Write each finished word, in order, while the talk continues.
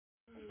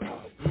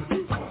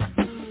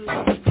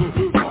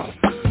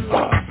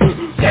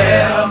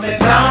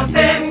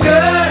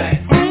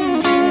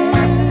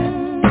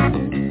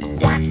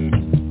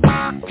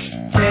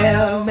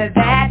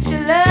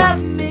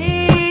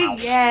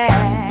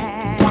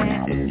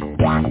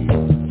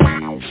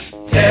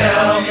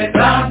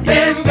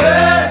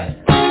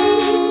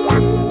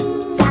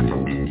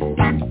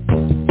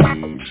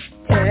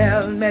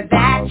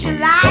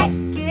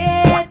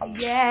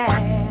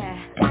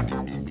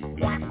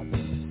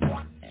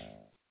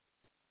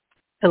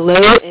Hello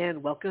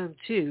and welcome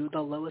to the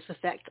L.O.I.S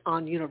Effect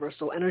on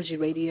Universal Energy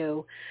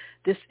Radio.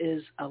 This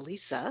is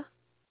Alyssa.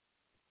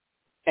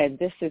 And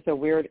this is a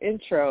weird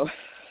intro.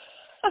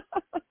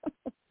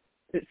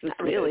 This is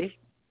Not really.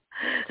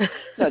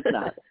 No, it's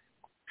not.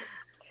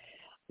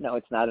 No,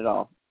 it's not at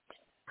all.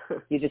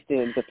 You just did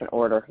it in different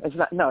order. It's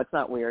not. No, it's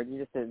not weird. You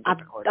just did it in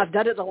different order. I've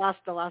done it the last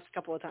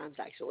couple of times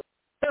actually.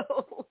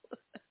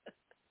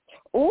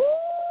 Ooh!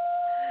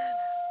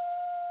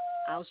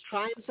 I was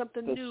trying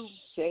something new.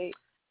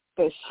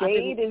 The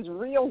shade is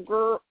real,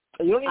 girl.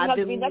 You don't even have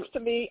to be next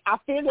to me. I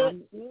feel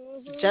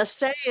it. Just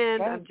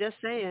saying. I'm just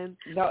saying.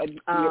 No,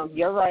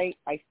 you're right.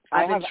 I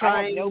have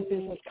no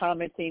business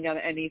commenting on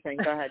anything.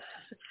 Go ahead.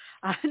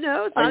 I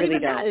know it's not really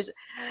even don't. that.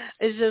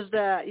 It's just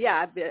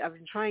I've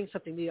been trying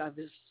something new.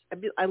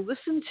 I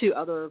listen to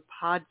other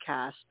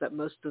podcasts, but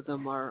most of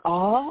them are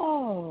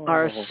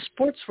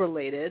sports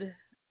related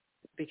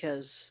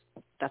because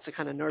that's the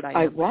kind of nerd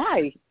I am.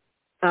 Why?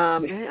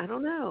 I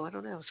don't know.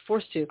 I was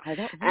forced to. I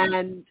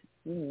don't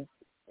know.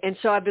 And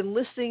so I've been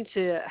listening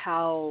to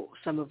how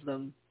some of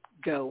them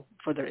go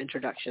for their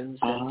introductions.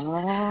 And so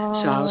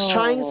I was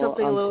trying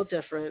something a little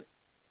different.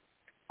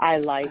 I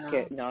like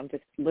it. No, I'm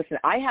just listen.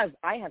 I have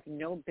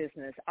no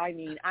business. I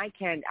mean, I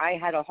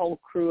had a whole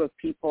crew of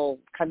people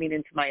coming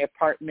into my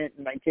apartment,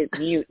 and I did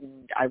mute,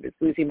 and I was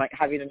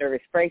having a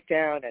nervous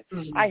breakdown,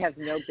 and I have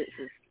no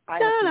business. I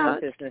have no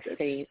business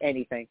saying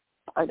anything.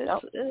 I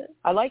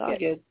like it.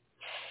 Good.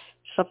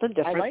 Something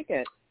different. I like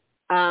it.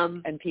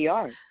 And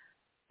PR.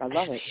 I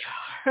love it.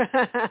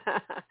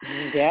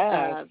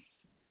 Yeah.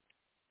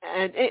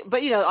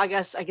 But I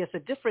guess the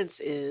difference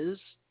is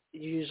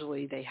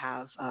usually they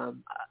have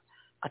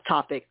a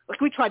topic.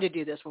 Like we tried to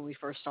do this when we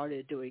first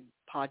started doing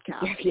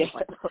podcasts. Yeah.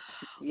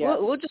 Yeah.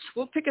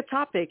 We'll pick a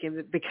topic,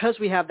 and because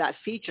we have that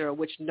feature,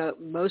 which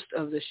most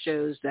of the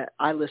shows that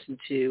I listen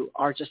to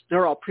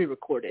they're all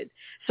pre-recorded,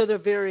 so they're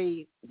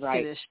very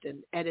finished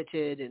and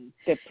edited and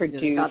they're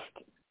produced.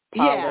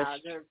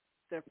 Polished. Yeah,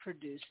 they're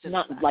produced.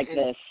 Not like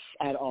this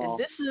at all. And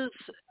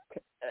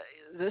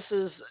this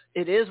is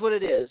it is what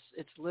it is.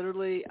 It's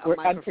literally a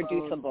microphone.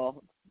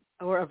 Unproducible.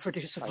 We're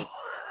unproducible.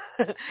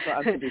 Right. We're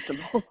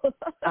unproducible.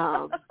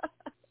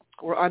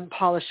 We're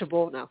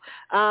unpolishable. No.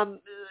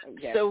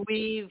 Yes. So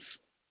we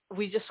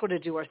just sort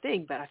of do our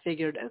thing. But I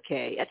figured,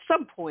 okay, at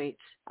some point,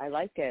 I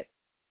like it.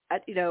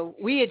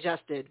 We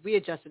adjusted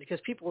because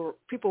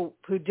people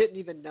who didn't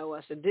even know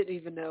us and didn't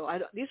even know.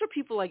 These are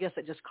people, I guess,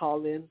 that just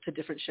call in to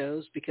different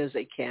shows because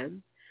they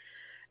can.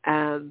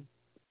 And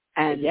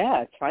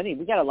yeah, it's funny.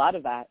 We got a lot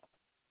of that.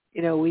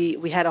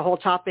 We had a whole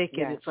topic,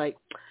 yeah. and it's like,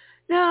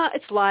 no,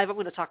 it's live. I'm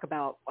going to talk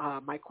about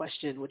my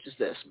question, which is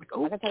this. I'm like,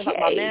 okay. I'm going to talk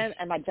about my man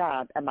and my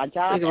job, and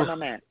my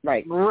man.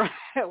 Right.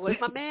 With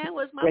my man,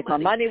 with my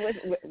money. With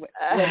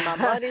my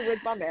money, with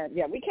my man.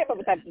 Yeah, we came up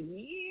with that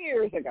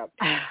years ago.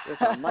 With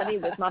my money,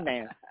 with my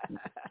man.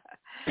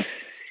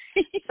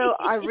 So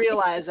I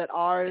realize that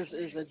ours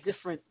is a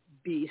different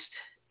beast,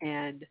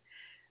 and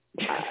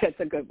that's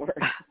a good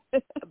word.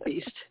 A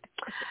beast.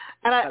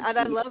 And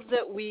I love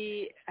that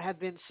we have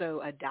been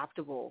so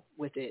adaptable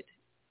with it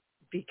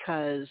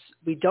because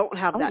we don't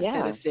have that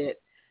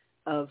benefit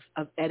of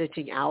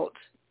editing out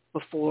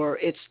before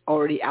it's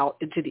already out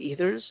into the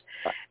ethers.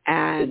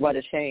 And what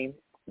a shame.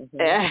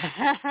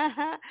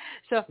 Mm-hmm.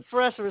 So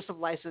for us, there was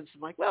some license.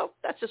 I'm like, well,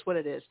 that's just what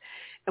it is.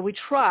 And we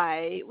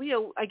try,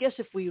 I guess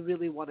if we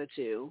really wanted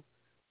to,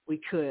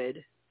 we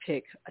could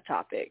pick a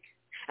topic.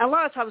 And a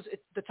lot of times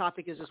the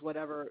topic is just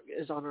whatever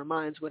is on our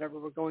minds, whatever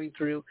we're going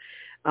through.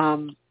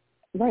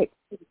 Right.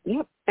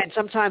 Yep. And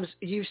sometimes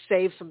you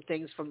save some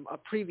things from a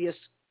previous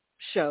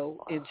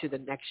show into the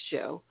next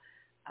show.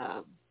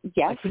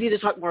 Yes. Like we need to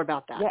talk more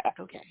about that. Yeah.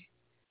 Okay.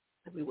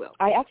 And we will.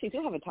 I actually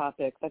do have a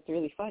topic that's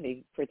really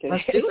funny for today.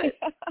 Let's do it.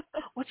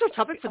 What's our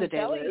topic for the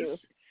day, Liz?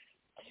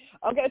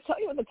 I'm going to tell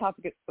you what the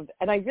topic is.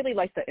 And I really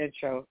like the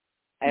intro,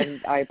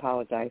 and I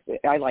apologize.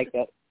 I like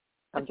it.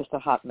 I'm just a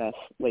hot mess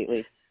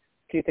lately.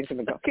 Few other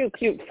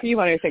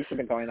things have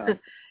been going on,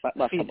 but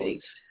less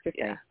things.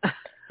 Yeah.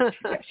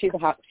 Yeah, she's a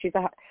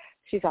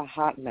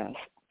hot mess.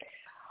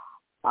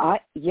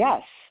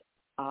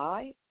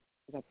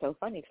 That's so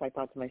funny because I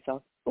thought to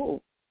myself,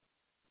 oh,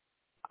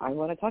 I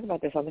want to talk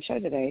about this on the show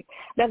today.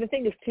 Now the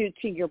thing is,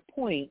 to your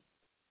point,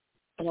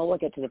 and I'll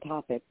get to the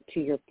topic. To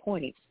your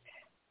point,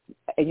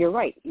 and you're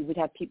right. You would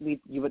have people.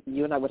 You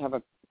and I would have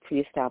a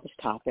pre-established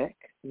topic.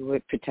 We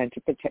would pretend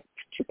to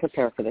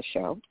prepare for the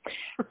show,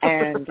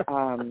 and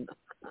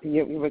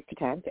you would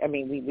pretend. I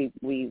mean,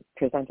 we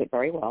present it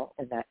very well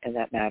in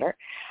that matter,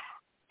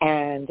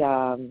 and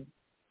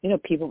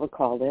people would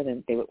call in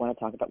and they would want to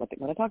talk about what they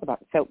want to talk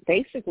about. So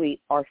basically,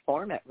 our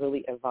format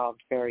really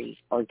evolved very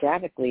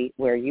organically,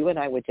 where you and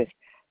I would just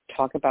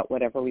talk about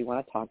whatever we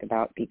want to talk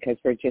about because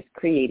we're just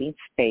creating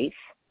space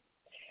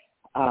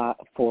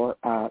for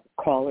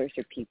callers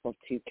or people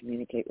to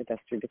communicate with us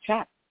through the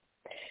chat,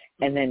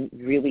 and then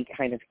really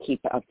kind of keep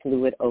a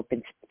fluid,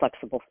 open,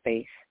 flexible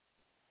space.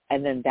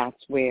 And then that's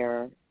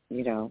where,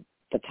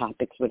 the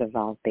topics would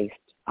evolve based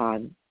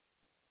on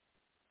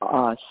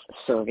us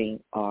serving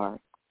our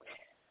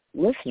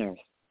listeners.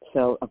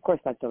 So, of course,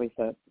 that's always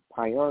a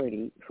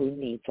priority. Who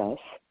needs us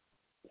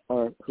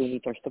or who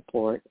needs our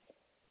support?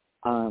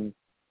 And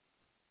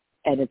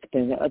it's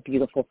been a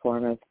beautiful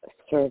form of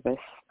service,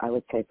 I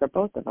would say, for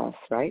both of us,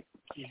 right?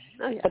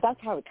 Oh, yeah. But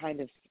that's how it kind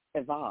of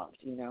evolved,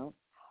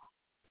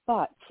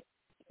 But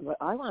what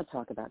I want to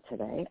talk about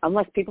today,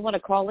 unless people want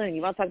to call in,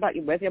 you want to talk about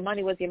where's your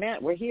money, where's your man,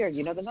 we're here,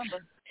 you know the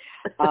number.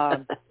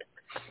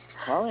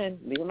 Call in,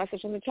 leave a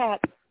message in the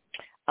chat.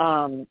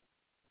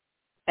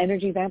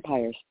 Energy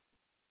vampires.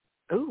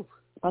 Ooh.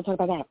 I want to talk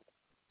about that.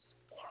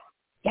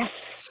 Yes.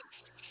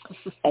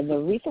 And the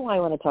reason why I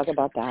want to talk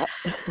about that.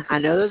 I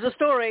know there's a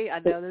story.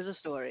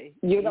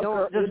 You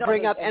don't just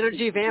bring up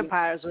energy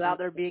vampires without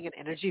there being an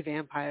energy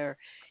vampire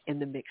in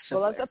the mix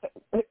somewhere.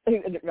 Well,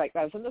 right.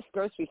 I was in this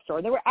grocery store,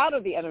 and they were out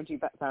of the energy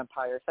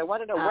vampires. So I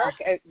want to know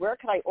where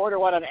can I order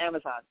one on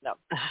Amazon? No.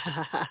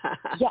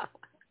 Yeah.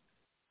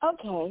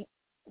 Okay.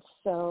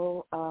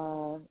 So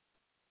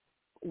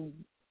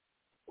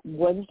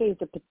Wednesday is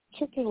a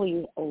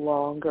particularly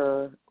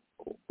longer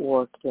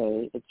work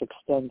day. It's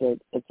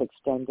extended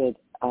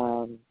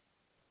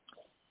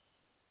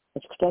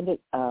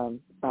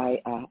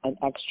by an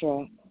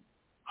extra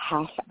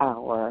half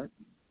hour.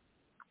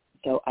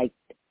 So I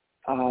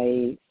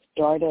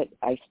start at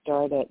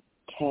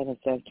 10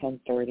 instead of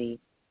 10:30,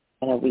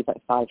 and I leave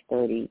at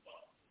 5:30.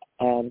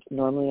 And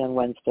normally on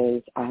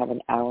Wednesdays I have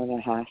an hour and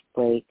a half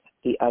break.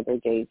 The other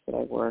days that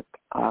I work,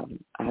 I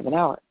have an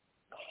hour,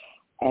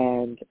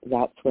 and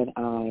that's when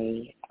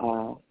I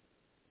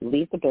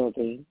leave the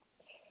building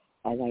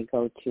and I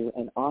go to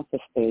an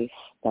office space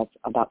that's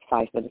about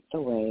 5 minutes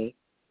away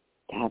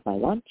to have my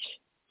lunch,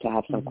 to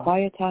have some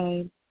quiet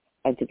time,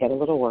 and to get a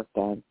little work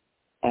done.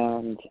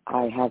 And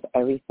I have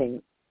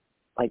everything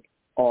like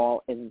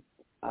all in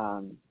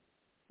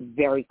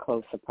very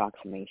close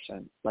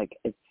approximation. Like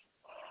it's,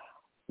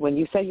 when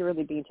you say you're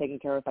really being taken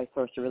care of by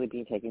Source, you're really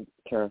being taken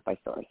care of by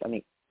Source. I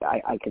mean,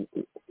 I can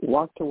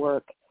walk to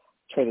work,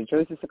 Trader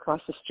Joe's is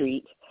across the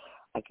street.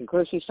 I can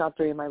grocery shop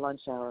during my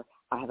lunch hour.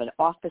 I have an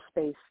office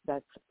space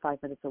that's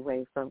 5 minutes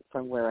away from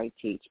where I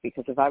teach,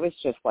 because if I was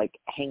just like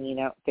hanging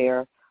out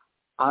there,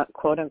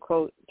 quote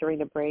unquote, during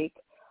the break,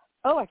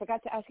 oh, I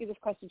forgot to ask you this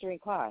question during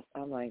class.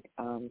 I'm like,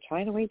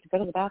 trying to wait to go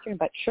to the bathroom,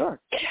 but sure,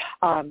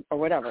 or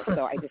whatever.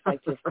 So I just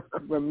like to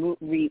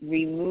remove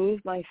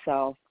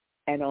myself.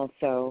 And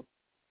also,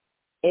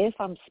 if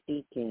I'm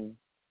speaking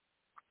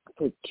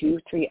for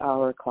 2-3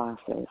 hour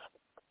classes,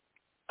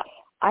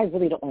 I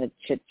really don't want to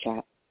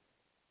chit-chat.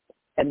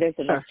 And there's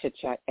enough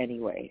chit-chat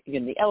anyway,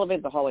 in the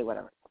elevator, the hallway,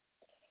 whatever.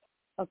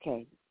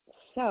 Okay,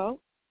 so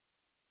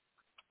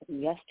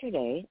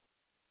yesterday,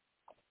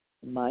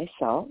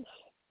 myself,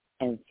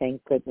 and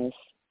thank goodness,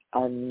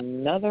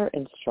 another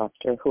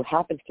instructor who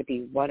happens to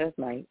be one of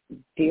my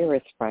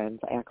dearest friends,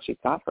 I actually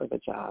got her the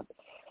job,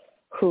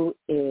 who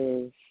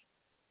is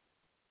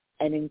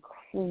an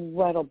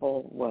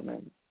incredible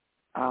woman.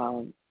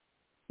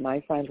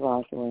 My friend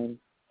Rosalind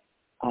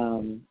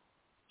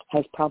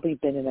has probably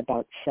been in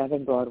about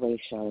 7 Broadway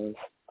shows,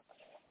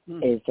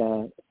 is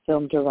a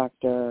film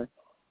director,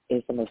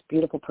 is the most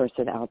beautiful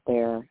person out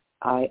there.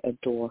 I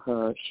adore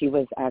her. She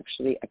was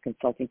actually a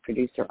consulting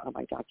producer on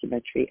my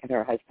documentary, and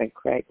her husband,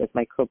 Craig, was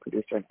my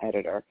co-producer and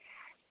editor.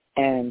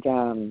 And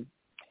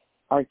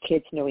our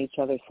kids know each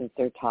other since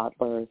they're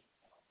toddlers.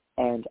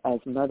 And as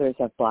mothers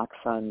of Black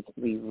sons,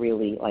 we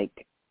really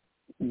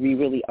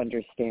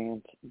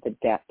understand the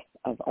depth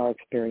of our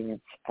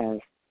experience as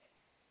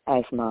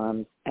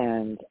moms.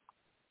 And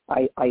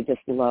I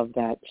just love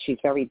that. She's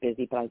very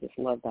busy, but I just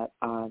love that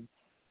on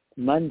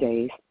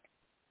Mondays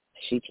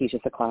she teaches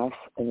a class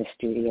in the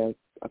studio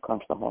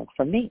across the hall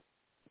from me.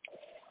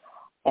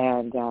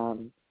 And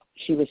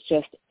she was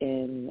just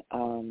in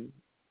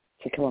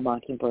To Kill a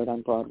Mockingbird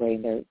on Broadway,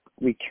 and they're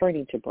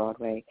returning to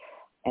Broadway.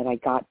 And I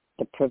got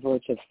the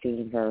privilege of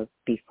seeing her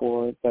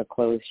before the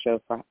closed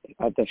show for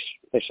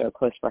the show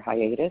closed for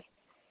hiatus.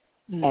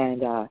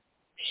 And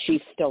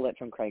she stole it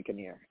from Craig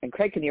Kinnear. And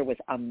Craig Kinnear was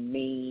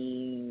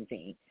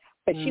amazing.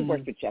 But she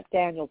worked with Jeff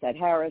Daniels, Ed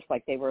Harris,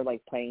 like they were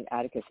like playing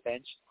Atticus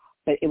Finch.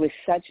 But it was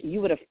such, you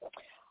would have,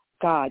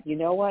 God, you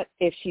know what?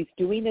 If she's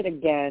doing it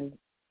again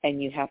and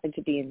you happen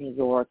to be in New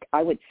York,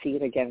 I would see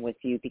it again with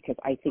you, because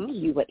I think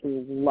you would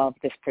love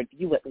this.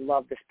 You would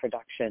love this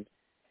production.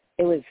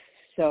 It was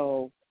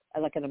so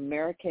like an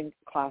American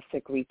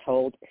classic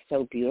retold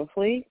so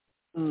beautifully.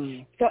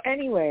 So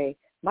anyway,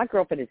 my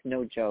girlfriend is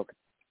no joke,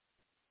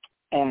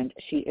 and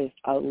she is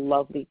a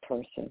lovely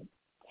person.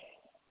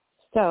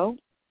 So,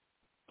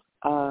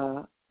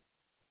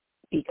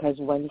 because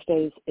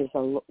Wednesdays is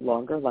a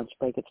longer lunch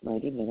break, it's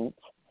 90 minutes,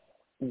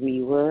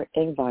 we were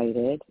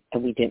invited,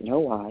 and we didn't know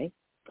why,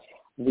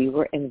 we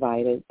were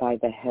invited by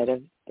the head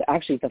of,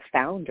 actually the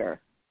founder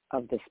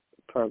of this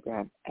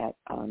program at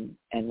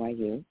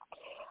NYU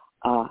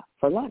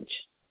for lunch.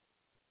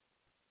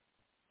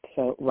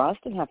 So Ross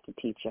didn't have to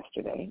teach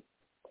yesterday,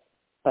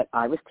 but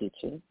I was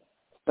teaching,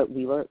 but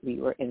we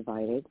were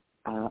invited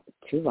to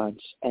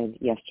lunch, and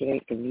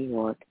yesterday in New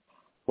York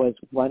was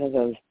one of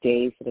those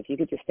days that if you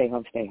could just stay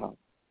home, stay home.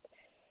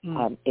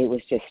 It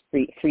was just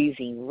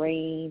freezing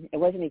rain. It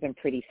wasn't even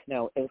pretty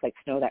snow. It was like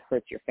snow that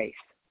hurts your face,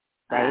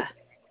 right?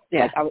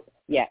 Yeah. Like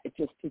it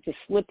just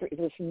slippery. It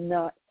was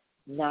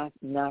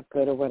not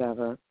good or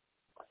whatever.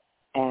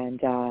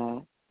 And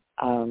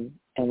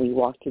we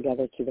walked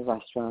together to the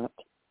restaurant,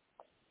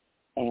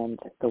 and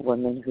the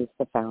woman who's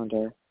the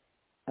founder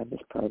of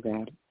this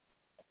program,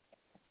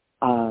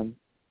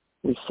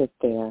 we sit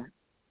there,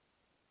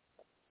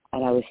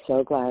 and I was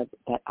so glad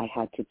that I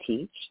had to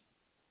teach,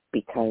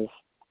 because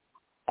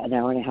an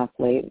hour and a half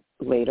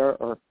later,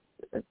 or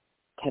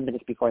 10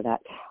 minutes before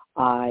that,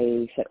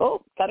 I said,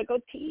 gotta go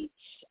teach.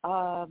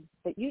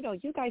 But, you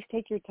guys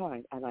take your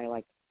time. And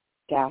I,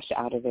 dash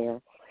out of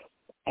there.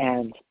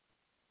 And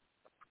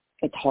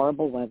it's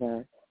horrible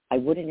weather. I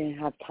wouldn't even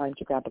have time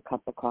to grab a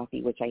cup of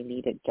coffee, which I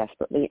needed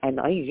desperately. And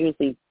I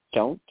usually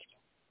don't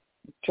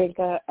drink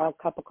a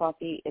cup of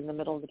coffee in the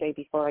middle of the day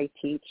before I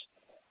teach.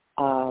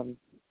 I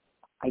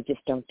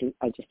just don't do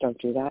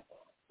that.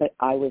 But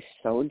I was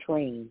so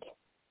drained.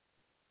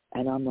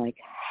 And I'm like,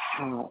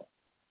 how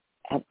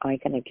am I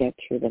going to get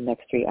through the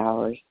next 3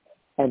 hours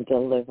and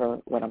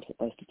deliver what I'm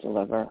supposed to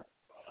deliver?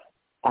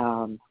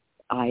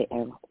 I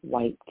am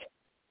wiped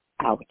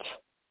out.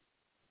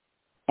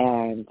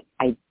 And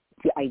I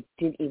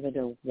didn't even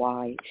know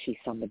why she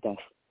summoned us.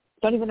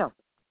 Don't even know.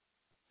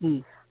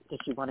 Does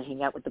she want to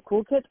hang out with the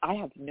cool kids? I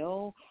have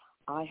no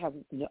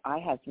idea. I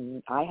have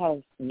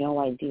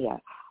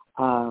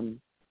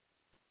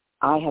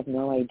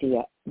no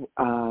idea.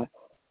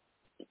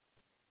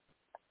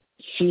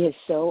 She is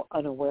so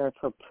unaware of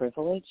her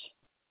privilege.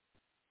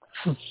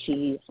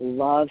 She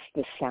loves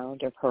the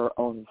sound of her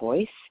own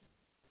voice.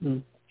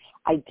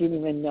 I didn't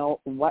even know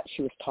what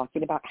she was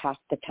talking about half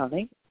the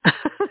time.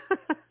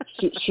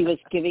 She was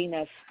giving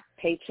us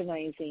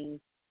patronizing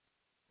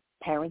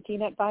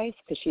parenting advice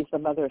because she's the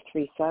mother of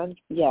 3 sons.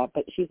 Yeah,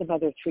 but she's the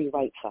mother of 3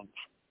 white sons.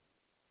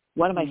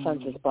 One of my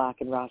sons is black,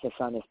 and Roz's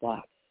son is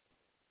black.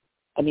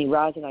 I mean,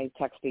 Roz and I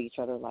texted each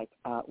other like,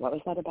 what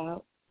was that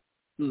about?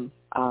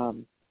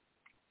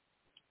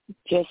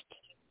 Just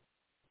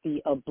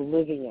the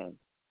oblivion.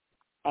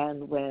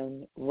 And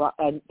and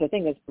the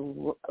thing is,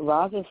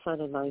 Roz's son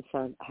and my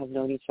son have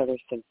known each other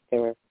since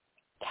they're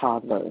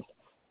toddlers.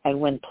 And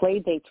when play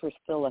dates were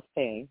still a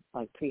thing,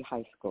 like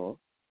pre-high school,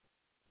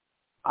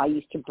 I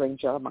used to bring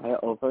Jeremiah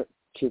over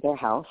to their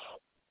house,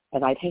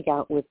 and I'd hang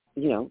out with,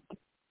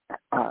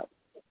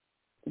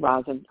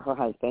 Roz and her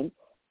husband,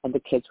 and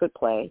the kids would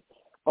play,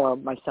 or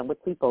my son would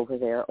sleep over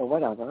there or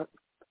whatever.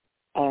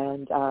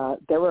 And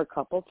there were a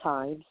couple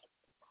times,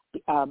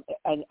 and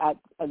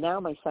now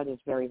my son is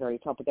very, very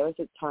tall, but there was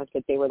times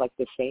that they were like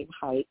the same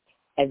height,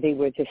 and they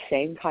were the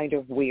same kind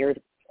of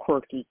weird,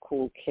 quirky,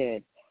 cool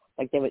kid.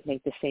 Like they would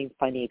make the same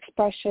funny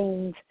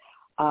expressions.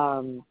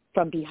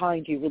 From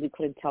behind, you really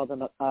couldn't tell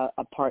them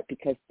apart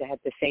because they had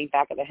the same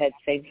back of the head,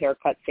 same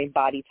haircut, same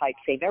body type,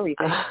 same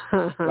everything,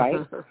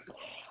 right?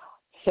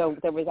 So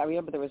I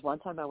remember there was one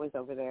time I was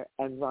over there,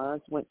 and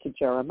Roz went to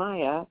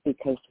Jeremiah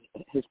because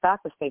his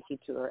back was facing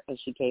to her, and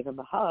she gave him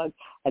a hug,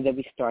 and then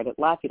we started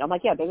laughing. I'm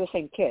like, yeah, they're the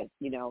same kid,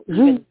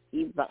 even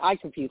I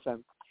confuse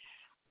them,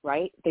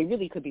 right? They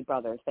really could be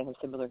brothers. They have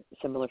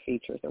similar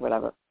features or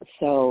whatever.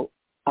 So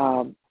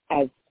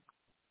as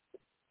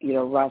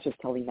Roz was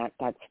telling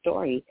that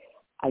story,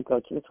 I go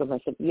to this woman.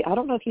 I said, I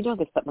don't know if you know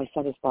this, but my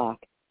son is black.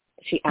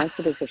 She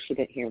answered as if she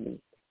didn't hear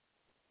me.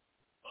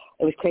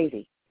 It was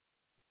crazy.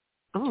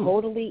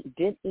 Totally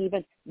didn't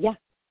even let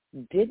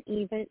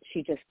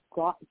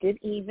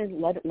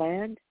it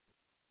land.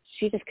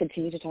 She just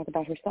continued to talk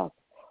about herself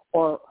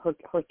or her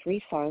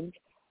 3 sons,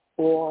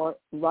 or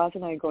Roz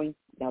and I are going,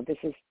 now this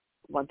is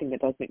one thing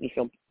that does make me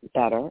feel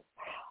better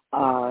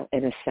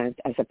in a sense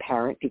as a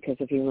parent, because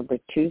if you remember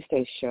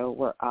Tuesday's show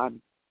where I'm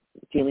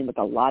dealing with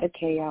a lot of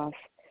chaos,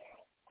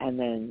 and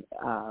then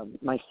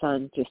my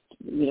son just,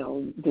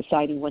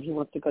 deciding when he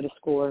wants to go to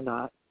school or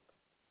not.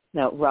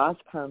 Now, Roz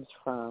comes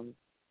from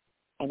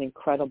an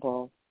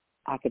incredible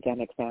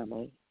academic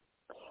family.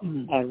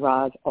 And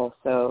Roz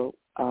also,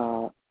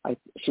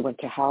 she went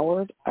to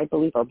Howard, I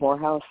believe, or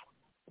Morehouse,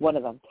 one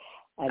of them.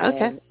 And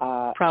then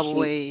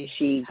probably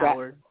she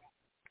Howard.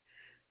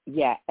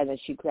 And then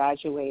she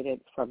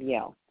graduated from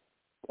Yale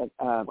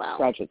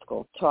graduate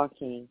school,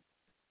 talking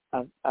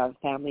of a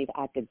family of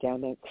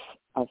academics,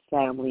 a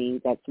family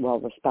that's well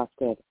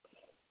respected.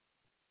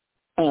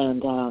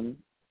 And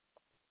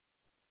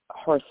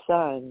her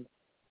son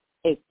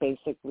is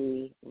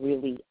basically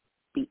really,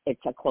 it's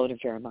a clone of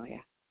Jeremiah.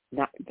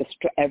 Not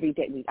every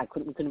day, we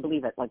couldn't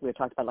believe it. Like we were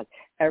talking about, like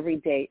every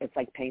day it's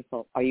like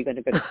painful. Are you going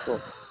to go to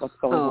school? What's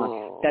going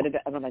on?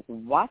 And I'm like,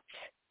 what?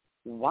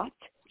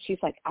 She's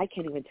like, I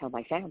can't even tell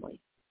my family.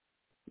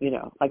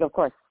 Like of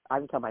course I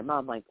can tell my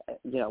mom, like,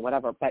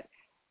 whatever, but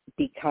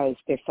because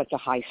there's such a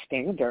high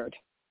standard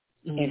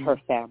in her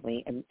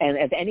family, and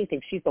if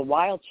anything, she's the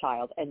wild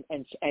child,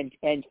 and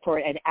for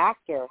an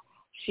actor,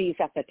 she's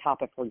at the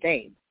top of her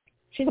game.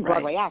 She's a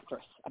Broadway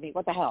actress. I mean,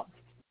 what the hell?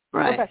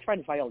 Her best friend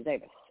is Viola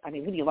Davis. I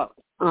mean, leave me alone.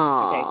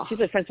 Okay, she's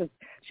been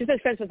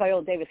friends with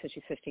Viola Davis since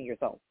she's 15 years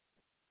old.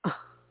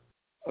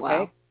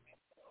 Okay,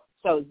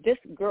 So this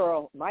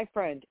girl, my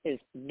friend, is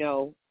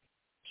no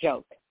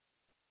joke.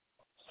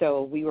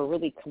 So we were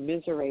really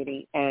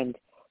commiserating, and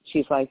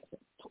she's like,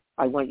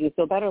 I want you to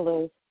feel better,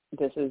 Liz.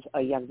 This is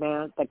a young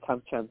man that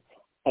comes from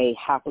a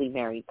happily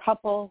married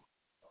couple.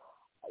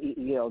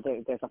 You know,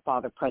 there's a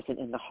father present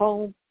in the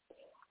home,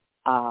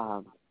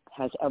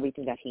 has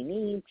everything that he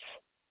needs,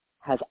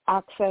 has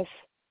access,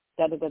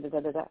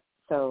 da-da-da-da-da-da.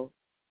 So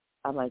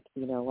I'm like,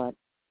 you know what?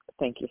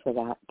 Thank you for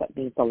that. That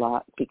means a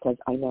lot because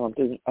I know I'm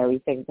doing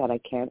everything that I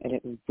can, and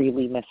it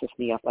really messes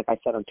me up. Like I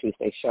said on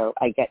Tuesday's show,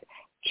 I get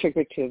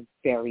triggered to a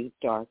very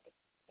dark,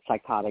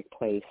 psychotic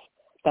place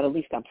that at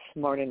least I'm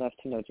smart enough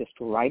to know just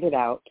write it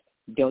out,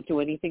 don't do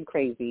anything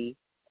crazy,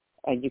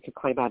 and you can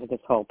climb out of this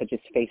hole, but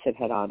just face it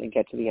head on and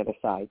get to the other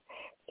side.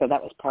 So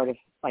that was part of,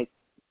 like,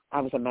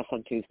 I was a mess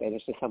on Tuesday.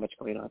 There's just so much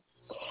going on.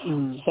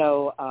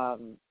 So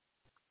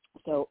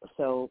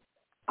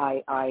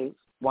I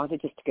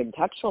wanted just to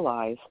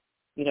contextualize,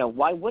 you know,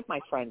 why would my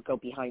friend go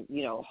behind,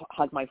 you know,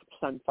 hug my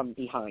son from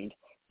behind,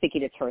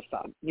 thinking it's her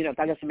son? You know,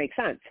 that doesn't make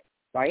sense,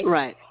 right?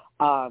 Right.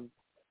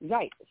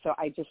 Right. So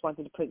I just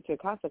wanted to put it into a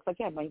context. Like,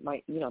 yeah, my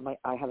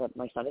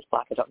son is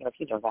Black. I don't know if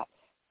you know that.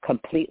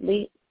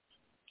 Completely.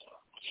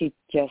 She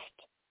just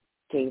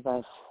gave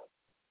us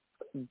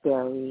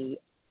very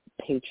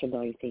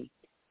patronizing,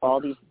 all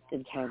these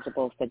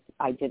intangibles that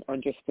I didn't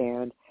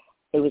understand.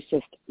 It was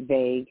just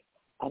vague.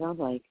 And I'm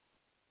like,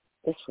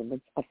 this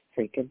woman's a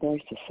freaking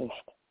narcissist.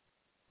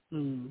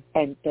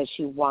 And does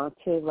she want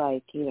to,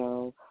 like, you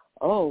know,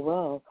 oh,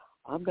 well,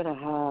 I'm going to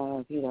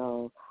have, you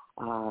know,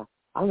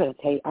 I'm going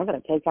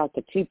to take out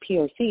the two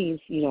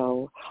POCs, you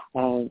know,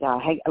 and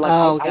hang,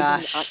 like,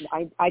 gosh.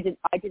 I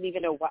didn't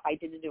even know what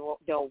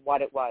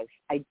it was.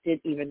 I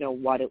didn't even know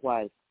what it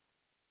was.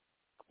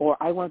 Or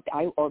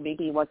or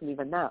maybe it wasn't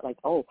even that. Like,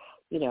 oh,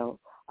 you know,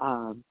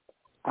 I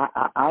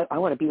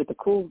want to be with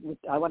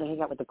I want to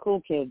hang out with the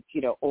cool kids,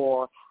 you know,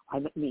 or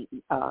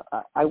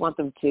I want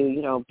them to,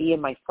 you know, be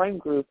in my friend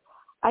group.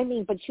 I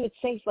mean, but she would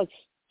say like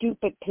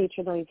stupid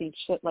patronizing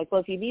shit, like, well,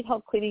 if you need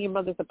help cleaning your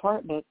mother's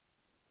apartment,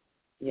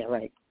 yeah,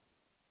 right.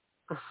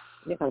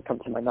 You're gonna come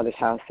to my mother's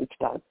house. It's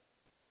done.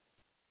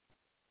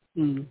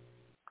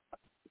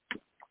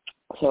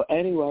 So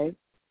anyway,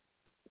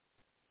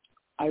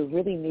 I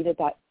really needed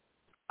that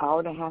hour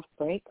and a half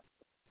break.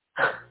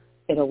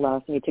 It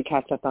allows me to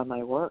catch up on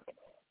my work.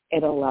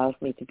 It allows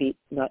me to be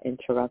not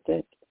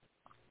interrupted.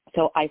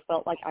 So I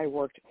felt like I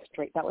worked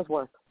straight. That was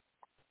work.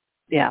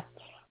 Yeah.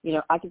 You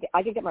know, I could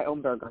get my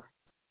own burger.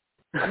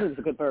 I mean, it was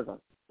a good burger.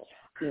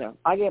 You know,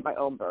 I get my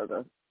own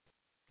burger,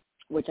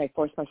 which I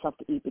forced myself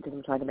to eat because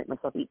I'm trying to make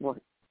myself eat more.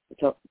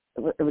 So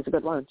it was a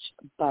good lunch,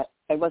 but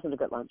it wasn't a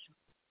good lunch.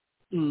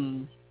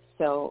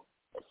 So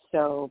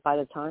by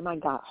the time I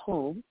got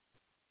home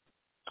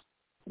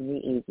in the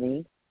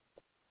evening,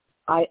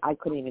 I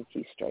couldn't even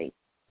see straight.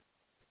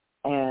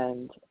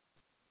 And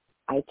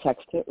I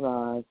texted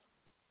Roz,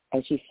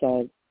 and she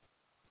said,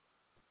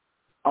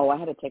 oh, I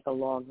had to take a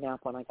long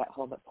nap when I got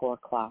home at 4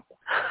 o'clock.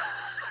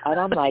 And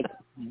I'm like,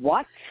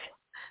 what?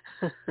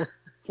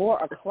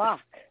 4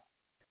 o'clock?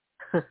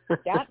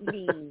 That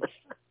means,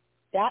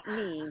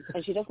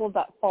 and she doesn't live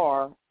that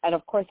far, and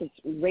of course it's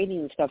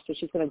raining and stuff, so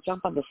she's going to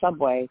jump on the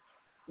subway,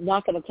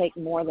 not going to take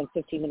more than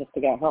 15 minutes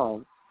to get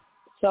home.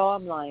 So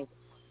I'm like,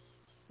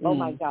 oh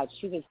my God,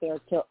 she was there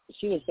till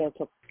 3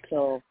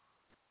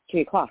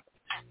 o'clock.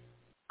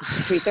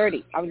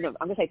 3:30. I'm going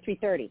to say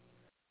 3:30.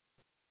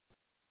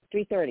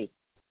 3:30.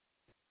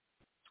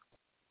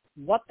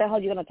 What the hell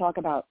are you going to talk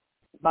about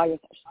by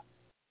yourself?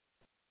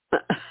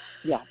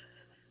 Yeah.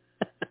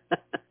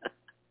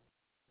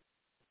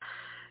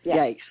 Yeah.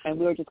 Yikes. And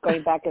we were just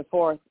going back and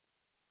forth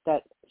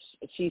that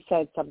she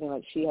said something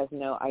like she has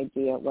no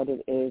idea what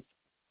it is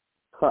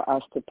for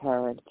us to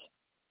parent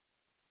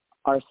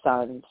our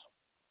sons.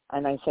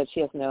 And I said she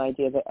has no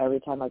idea that every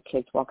time our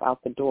kids walk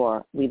out the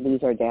door, we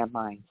lose our damn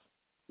minds.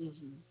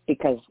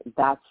 Because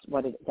that's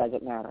what it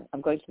doesn't matter.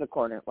 I'm going to the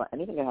corner. Well,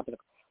 anything can happen.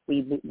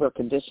 We're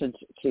conditioned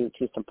to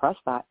suppress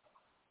that.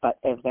 But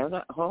if they're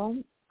not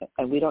home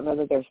and we don't know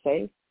that they're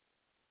safe,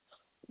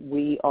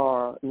 we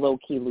are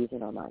low-key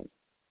losing our minds.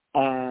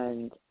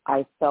 And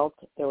I felt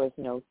there was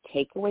no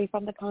takeaway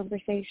from the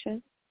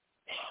conversation.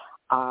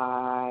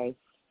 I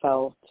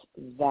felt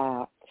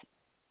that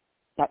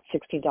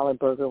 $16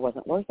 burger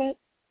wasn't worth it.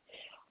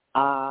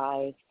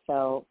 I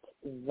felt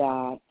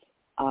that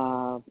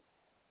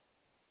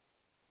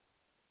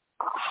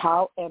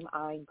how am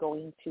I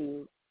going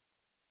to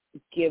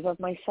give of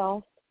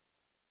myself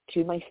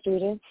to my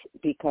students,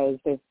 because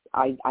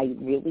I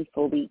really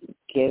fully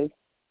give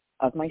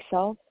of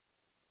myself.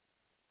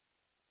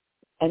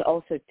 And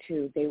also,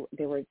 too,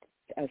 they were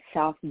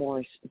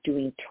sophomores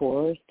doing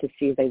tours to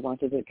see if they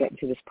wanted to get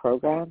into this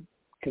program,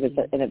 because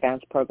it's an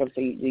advanced program,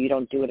 so you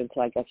don't do it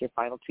until, I guess, your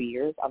final 2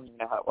 years. I don't even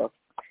know how it works.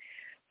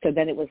 So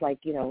then it was like,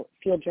 you know,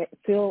 field trip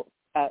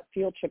at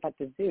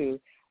the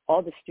zoo.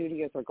 All the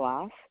studios were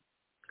glass.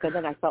 So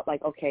then I felt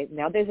like, okay,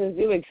 now there's a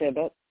zoo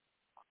exhibit,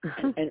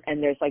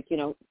 and there's like, you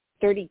know,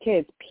 30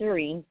 kids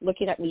peering,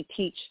 looking at me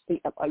teach. So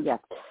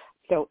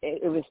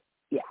it was,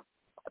 yeah.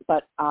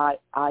 But I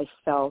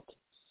felt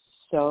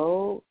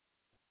so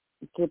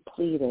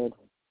depleted.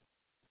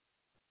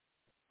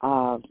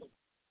 I'm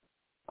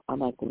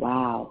like,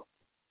 wow,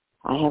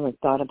 I haven't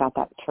thought about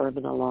that term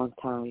in a long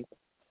time.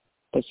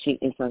 But she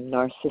is a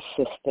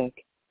narcissistic,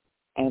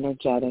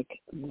 energetic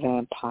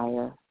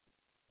vampire,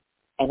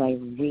 and I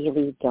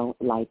really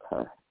don't like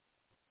her.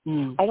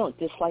 I don't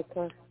dislike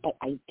her, but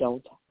I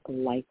don't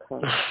like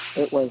her.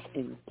 It was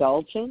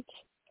indulgent.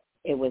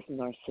 It was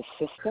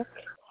narcissistic.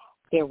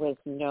 There was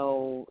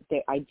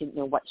I didn't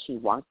know what she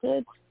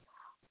wanted.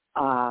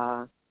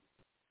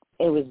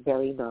 It was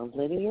very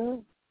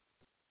nonlinear.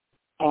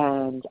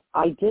 And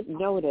I did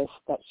notice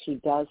that she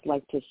does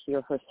like to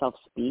hear herself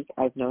speak.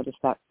 I've noticed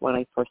that when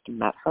I first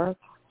met her.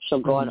 She'll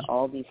go on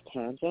all these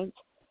tangents.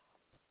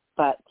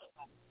 But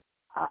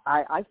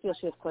I feel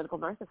she has clinical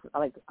narcissism.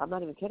 Like, I'm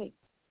not even kidding.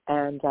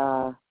 And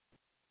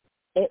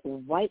it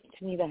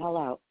wiped me the hell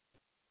out.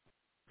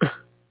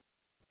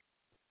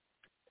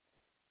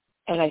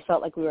 And I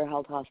felt like we were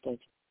held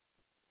hostage.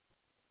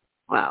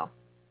 Wow.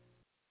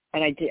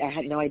 And I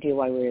had no idea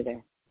why we were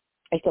there.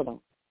 I still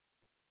don't.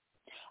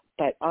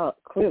 But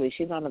clearly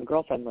she's not on the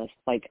girlfriend list.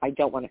 Like, I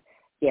don't want to.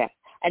 Yeah.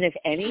 And if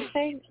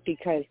anything,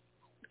 because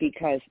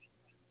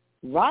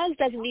Roz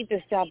doesn't need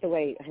this job the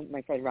way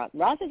my friend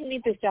Roz doesn't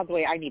need this job the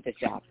way I need this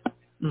job.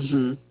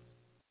 Mhm.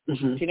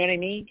 Mhm. Do you know what I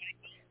mean?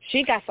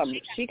 She got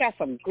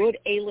some good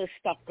A-list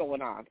stuff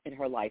going on in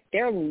her life.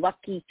 They're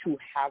lucky to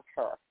have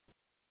her.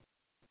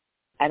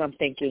 And I'm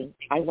thinking,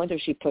 I wonder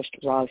if she pushed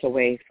Roz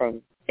away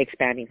from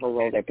expanding her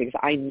role there, because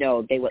I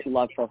know they would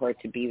love for her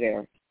to be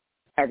there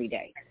every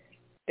day.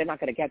 They're not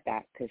going to get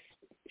that because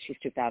she's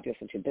too fabulous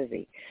and too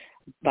busy.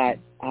 But,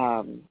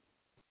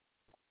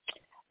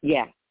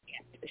 yeah,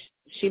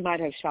 she might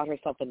have shot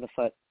herself in the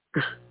foot.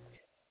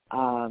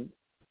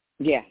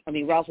 Yeah, I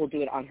mean, Roz will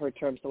do it on her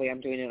terms the way I'm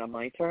doing it on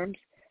my terms.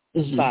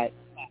 But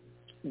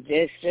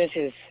this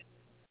is,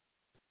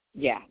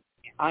 yeah,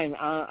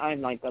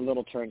 I'm like a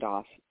little turned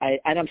off.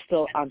 And I'm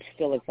still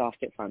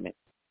exhausted from it.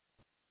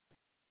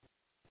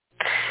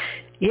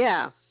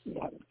 Yeah.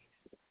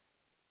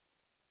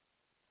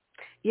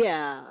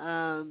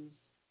 Yeah.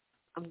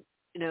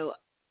 You know,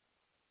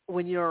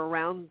 when you're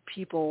around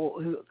people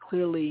who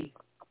clearly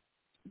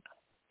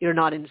you're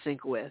not in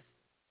sync with,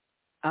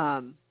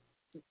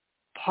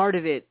 part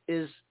of it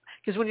is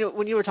because when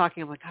you were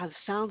talking, I'm like, God,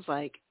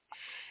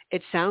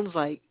 it sounds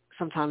like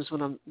sometimes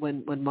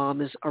when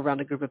mom is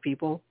around a group of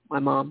people, my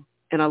mom,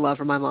 and I love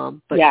her, my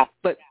mom, but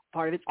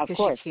part of it's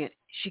because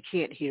she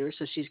can't hear,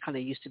 so she's kind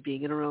of used to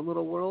being in her own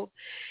little world,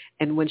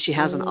 and when she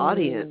has an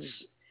audience,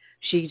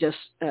 she just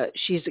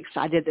she's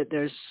excited that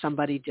there's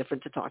somebody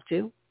different to talk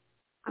to.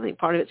 I think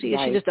part of it, she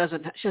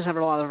doesn't have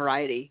a lot of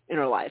variety in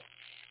her life,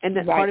 and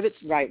that part of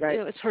it's you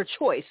know, it's her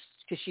choice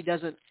because she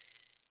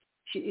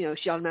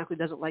automatically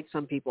doesn't like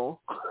some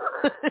people.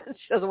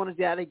 She doesn't want to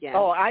do that again.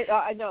 Oh,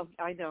 I know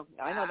that. I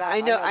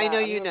know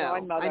you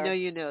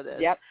know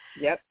this. Yep.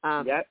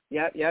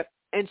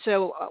 And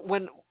so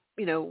when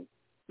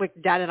like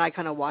Dad and I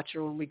kind of watch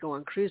her when we go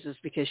on cruises,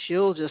 because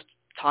she'll just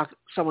talk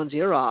someone's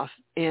ear off,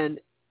 and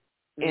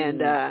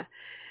I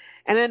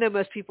know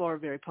most people are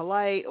very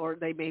polite, or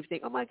they may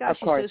think, oh my gosh,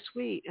 she's so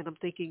sweet, and I'm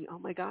thinking, oh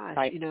my gosh,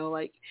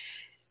 like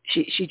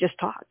she just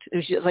talked.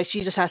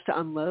 She just has to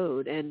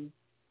unload, and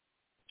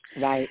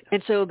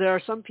and so there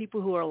are some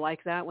people who are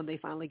like that when they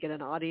finally get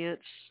an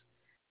audience.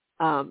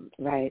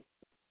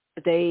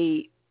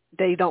 They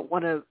don't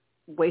want to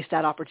waste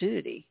that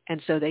opportunity,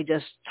 and so they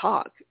just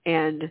talk.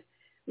 And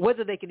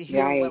whether they can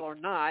hear well or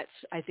not,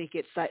 I think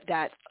it's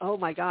that oh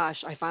my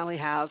gosh, I finally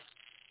have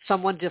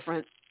someone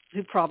different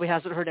who probably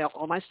hasn't heard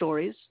all my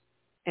stories,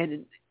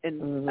 and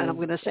I'm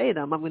going to say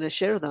them. I'm going to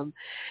share them.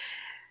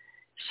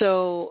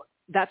 So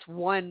that's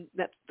one.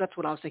 That's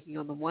what I was thinking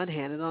on the one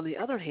hand, and on the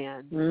other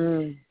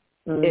hand,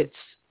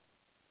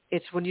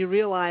 it's when you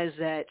realize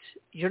that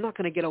you're not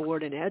going to get a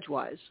word in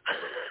edgewise,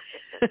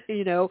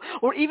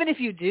 or even if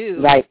you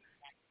do,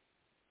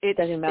 it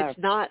doesn't matter. It's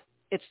not.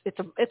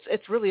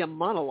 It's really a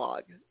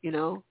monologue,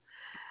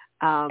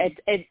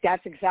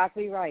 That's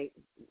exactly right.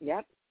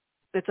 Yep.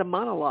 It's a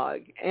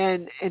monologue,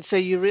 and so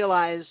you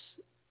realize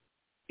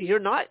you're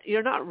not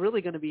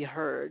really going to be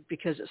heard,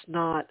 because it's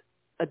not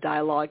a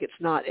dialogue. It's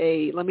not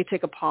let me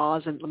take a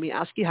pause and let me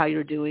ask you how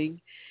you're doing,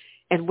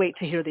 and wait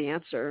to hear the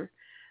answer.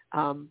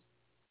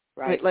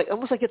 Like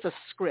almost like it's a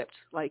script.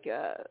 Like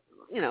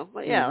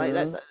like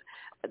that.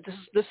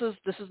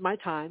 This is my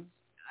time.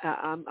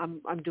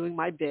 I'm doing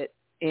my bit,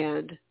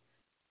 and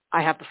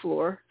I have the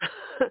floor.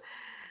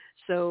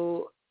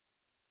 So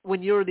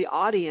when you're the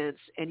audience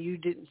and you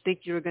didn't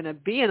think you were going to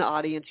be an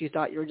audience, you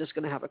thought you were just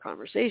going to have a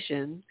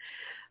conversation.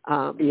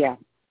 Then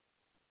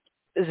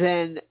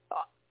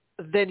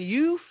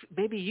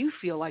maybe you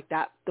feel like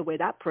that the way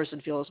that person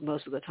feels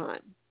most of the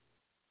time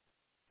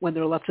when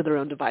they're left to their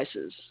own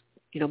devices,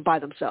 by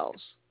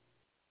themselves,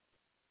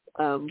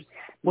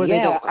 where they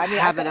don't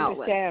have an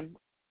outlet.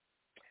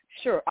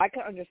 Sure, I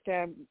can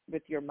understand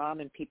with your mom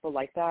and people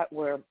like that,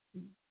 where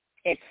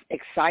it's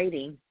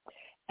exciting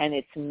and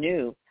it's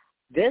new,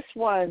 This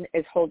one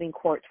is holding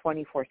court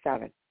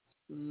 24/7.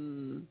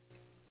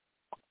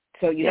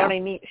 So you know what I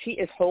mean? She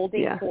is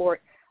holding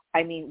court.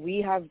 I mean,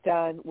 we have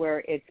done where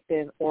it's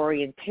been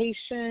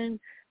orientation,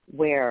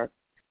 where,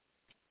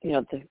 you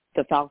know,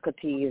 the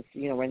faculty is,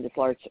 you know, we're in this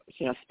large,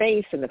 you know,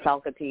 space, and the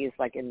faculty is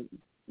like in,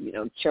 you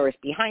know, chairs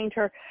behind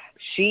her.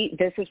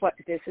 This is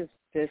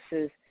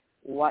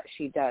what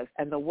she does.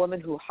 And the woman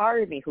who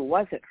hired me, who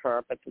wasn't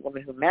her, but the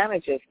woman who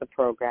manages the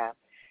program,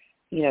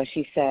 you know,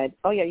 she said,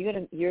 "Oh yeah,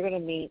 you're gonna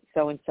meet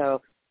so and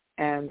so,"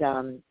 and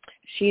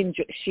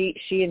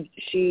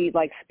she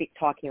likes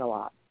talking a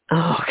lot.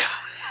 Oh God.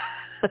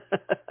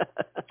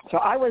 So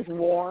I was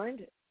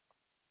warned.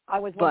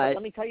 But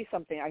let me tell you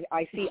something.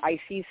 I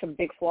see some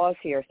big flaws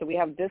here. So we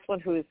have this one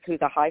who's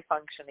a high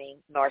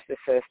functioning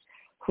narcissist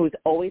who's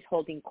always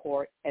holding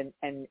court, and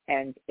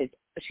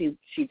she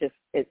just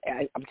is,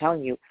 I'm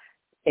telling you,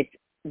 it's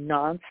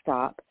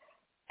nonstop.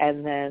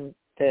 And then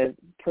the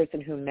person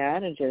who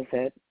manages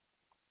it,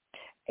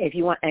 if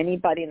you want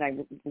anybody, and I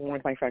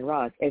warned my friend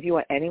Roz, if you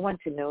want anyone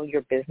to know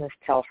your business,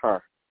 tell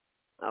her.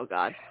 Oh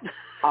God.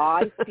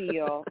 I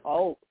feel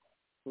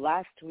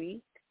last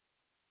week.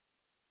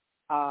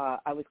 I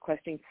was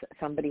questioning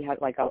somebody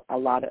had like a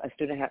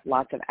student had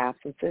lots of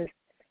absences.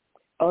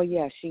 Oh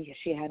yeah, she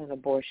had an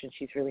abortion.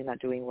 She's really not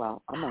doing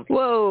well. I'm like,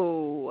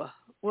 whoa.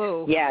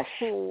 Yes,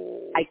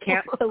 I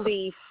can't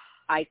believe.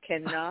 I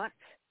cannot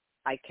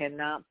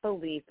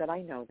believe that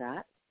I know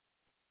that.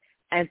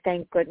 And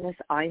thank goodness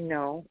I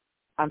know.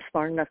 I'm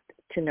smart enough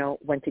to know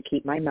when to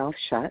keep my mouth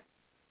shut.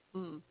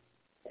 Oh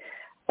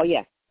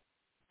yeah.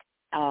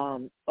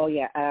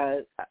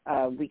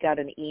 We got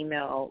an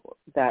email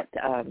that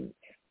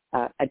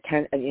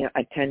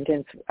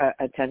attendance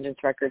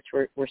records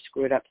were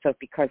screwed up. So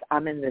because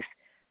I'm in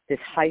this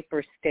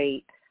hyper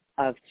state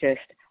of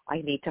just,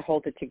 I need to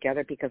hold it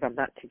together because I'm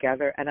not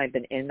together, and I've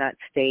been in that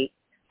state,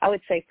 I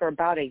would say, for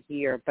about a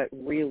year, but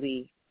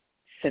really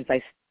since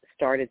I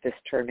started this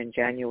term in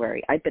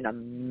January, I've been a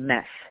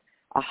mess,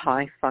 a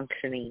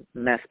high-functioning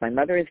mess. My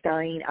mother is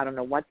dying. I don't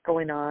know what's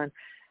going on.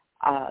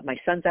 My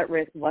son's at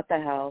risk. What the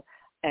hell?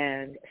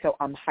 And so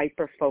I'm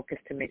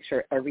hyper-focused to make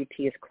sure every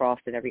T is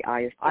crossed and every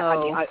I is. I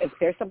mean, if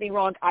there's something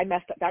wrong, I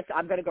messed up.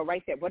 I'm going to go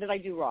right there. What did I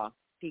do wrong?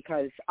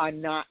 Because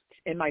I'm not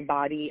in my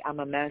body. I'm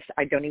a mess.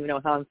 I don't even know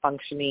how I'm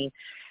functioning.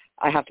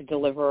 I have to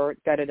deliver,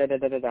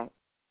 da-da-da-da-da-da.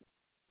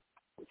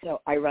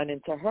 So I run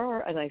into her,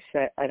 and I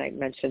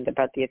mentioned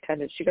about the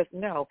attendance. She goes,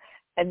 no.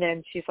 And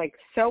then she's like,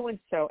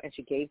 so-and-so, and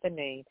she gave the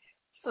name.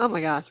 Oh,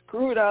 my God.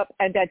 Screwed up,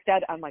 and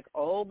that. I'm like,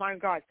 oh, my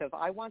God. So if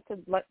I want to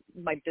let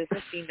my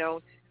business be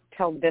known,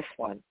 tell this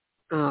one.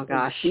 Oh,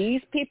 gosh.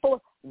 These people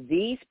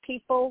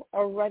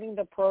are running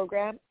the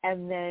program,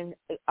 and then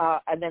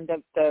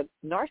the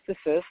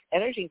narcissist,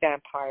 energy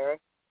vampire,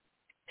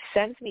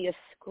 sends me a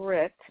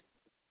script,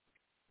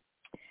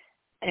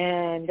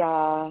 and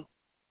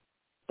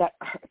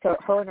so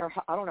her and her,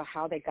 I don't know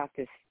how they got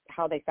this,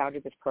 how they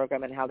founded this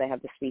program, and how they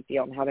have the sweet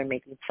deal, and how they're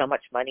making so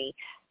much money,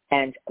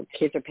 and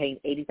kids are paying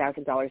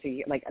 $80,000 a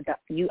year. Like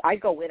I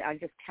go in, I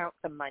just count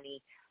the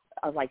money,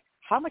 like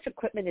how much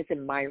equipment is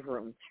in my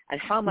room, and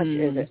how much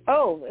is it?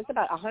 Oh, it's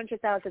about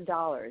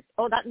 $100,000.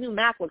 Oh, that new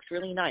Mac looks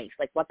really nice.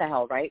 Like what the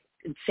hell, right?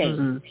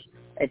 Insane.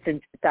 It's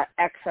in that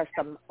excess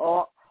of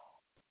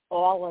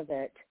all of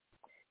it.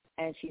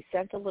 And she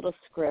sent a little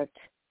script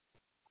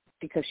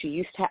because she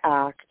used to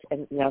act,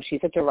 and now she's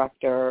a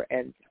director,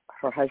 and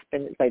her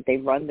husband, like, they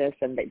run this,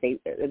 and they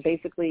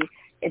basically,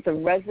 it's a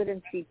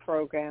residency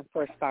program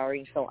for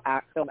aspiring film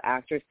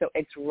actors. So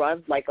it's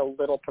run like a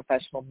little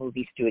professional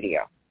movie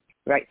studio,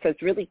 right? So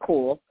it's really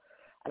cool,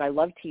 and I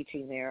love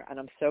teaching there, and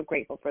I'm so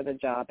grateful for the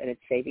job, and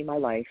it's saving my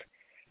life.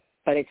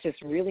 But it's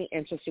just really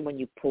interesting when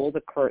you pull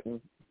the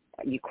curtain,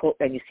 and you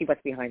see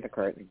what's behind the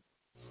curtain.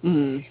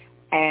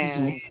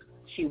 And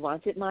she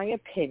wanted my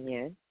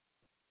opinion.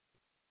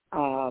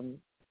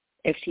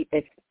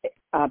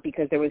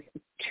 Because there was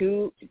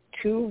two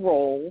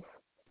roles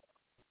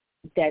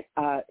that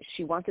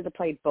she wanted to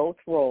play both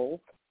roles,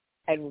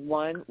 and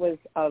one was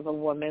of a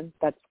woman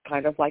that's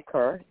kind of like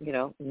her, you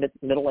know,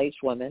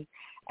 middle-aged woman,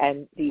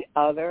 and the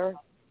other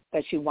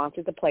that she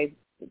wanted to play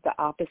the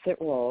opposite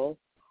role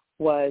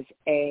was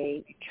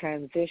a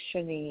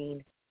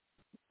transitioning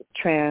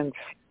trans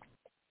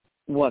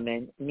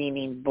woman,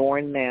 meaning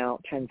born male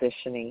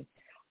transitioning.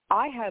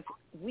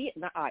 We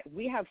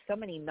have so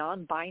many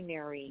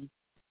non-binary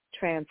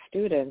trans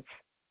students.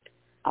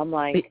 I'm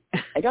like,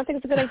 I don't think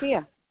it's a good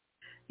idea.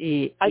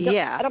 I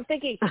don't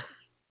think it's.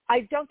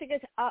 I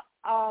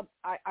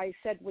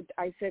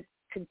said,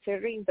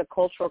 considering the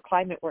cultural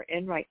climate we're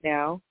in right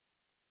now,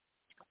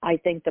 I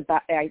think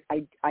I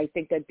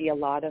think there'd be a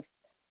lot of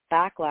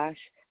backlash,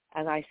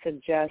 and I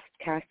suggest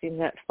casting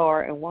that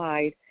far and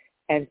wide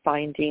and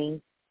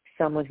finding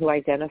someone who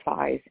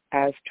identifies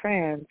as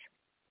trans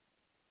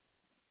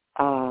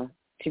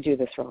to do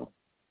this role.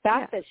 The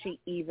fact that she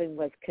even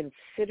was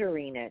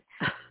considering it.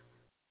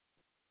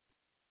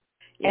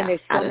 And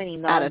there's so many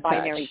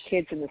non-binary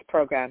kids in this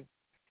program,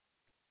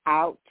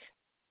 out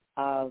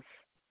of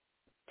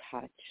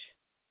touch.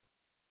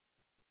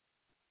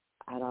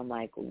 And I'm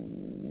like,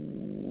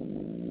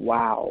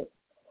 wow.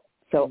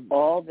 So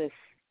all this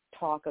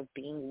talk of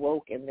being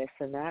woke and this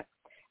and that,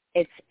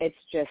 it's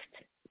just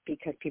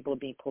because people are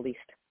being policed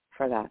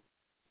for that.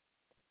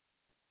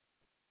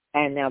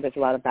 And now there's a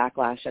lot of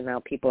backlash, and now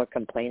people are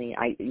complaining.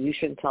 You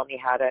shouldn't tell me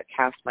how to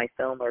cast my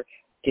film or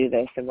do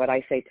this. And what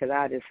I say to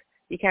that is,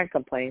 you can't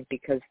complain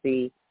because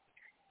the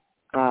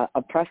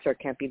oppressor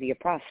can't be the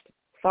oppressed.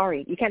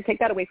 Sorry, you can't take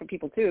that away from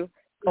people too.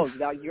 Oh,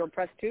 now you're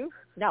oppressed too?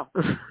 No,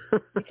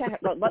 you can't.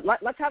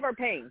 Let's have our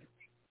pain.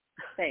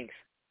 Thanks.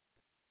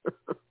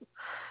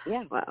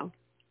 Yeah. Wow.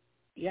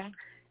 Yeah.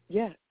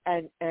 Yeah.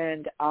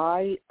 And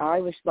I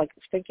was like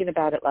thinking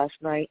about it last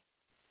night,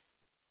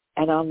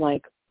 and I'm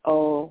like,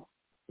 oh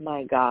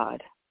my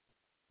God,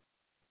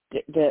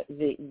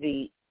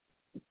 the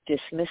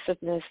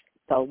dismissiveness,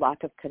 the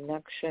lack of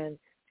connection,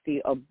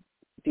 the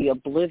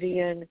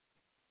oblivion,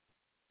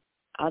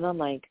 and I'm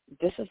like,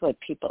 this is what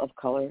people of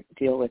color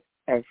deal with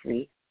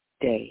every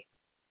day.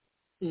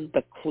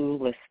 The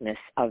cluelessness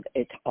of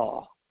it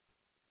all.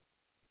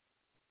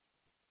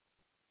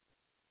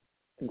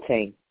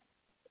 Insane.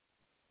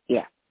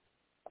 Yeah.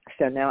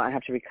 So now I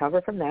have to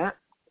recover from that.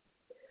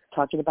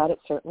 Talking about it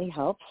certainly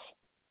helps.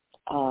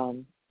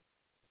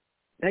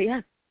 But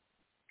yeah.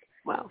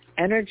 Wow.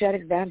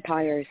 Energetic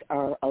vampires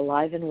are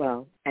alive and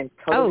well and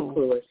totally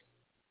clueless.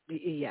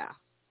 Yeah.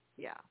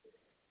 Yeah.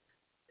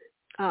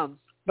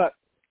 But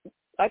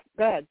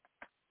go ahead.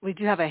 We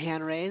do have a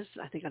hand raised.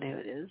 I think I know who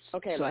it is.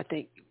 Okay. So I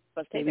think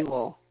maybe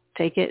we'll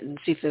take it and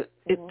see if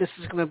this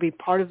is going to be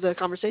part of the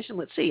conversation.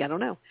 Let's see. I don't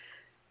know.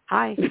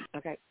 Hi.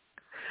 Okay.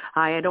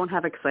 Hi. I don't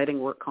have exciting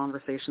work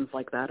conversations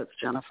like that. It's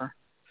Jennifer.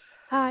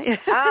 Hi.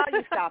 Oh,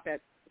 you stop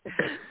it.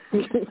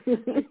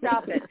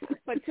 Stop it.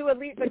 But to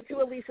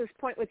Elisa's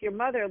point with your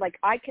mother, like,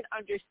 I can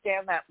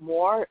understand that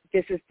more.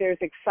 There's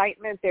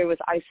excitement. There was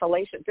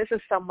isolation. This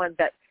is someone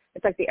that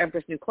it's like the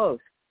Empress New Clothes.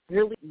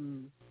 Really,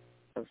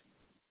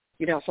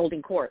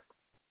 holding court.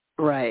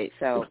 Right.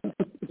 So,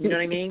 you know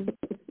what I mean?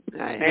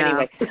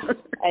 Right.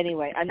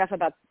 Anyway, enough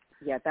about.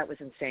 Yeah, that was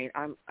insane.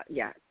 I'm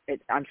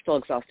still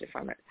exhausted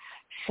from it.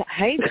 So,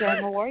 hey, Jen,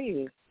 how are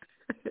you?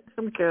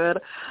 I'm good.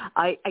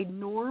 I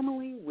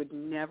normally would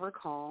never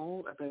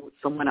call about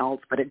someone else,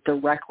 but it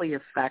directly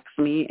affects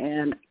me,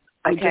 and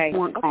I just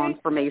want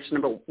confirmation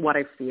about what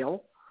I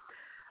feel.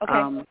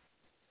 Okay.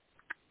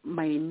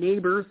 My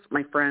neighbors,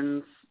 my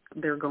friends,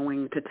 they're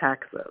going to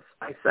Texas.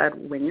 I said,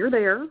 when you're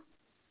there,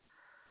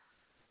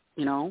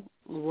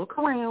 look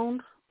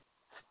around.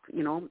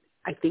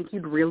 I think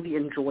you'd really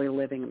enjoy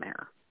living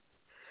there.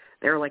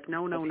 They're like,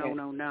 no.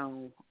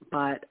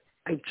 But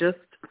I just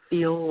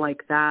feel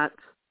like that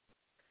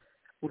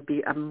would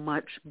be a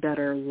much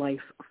better life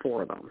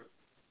for them.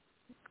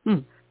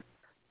 I'm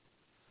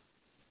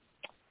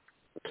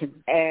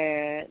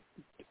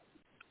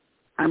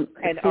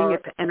seeing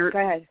it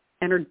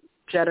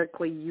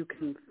energetically. You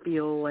can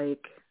feel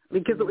like,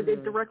 because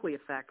it directly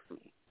affects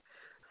me.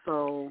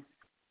 So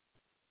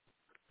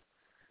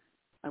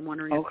I'm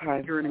wondering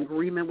if you're in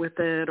agreement with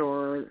it,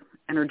 or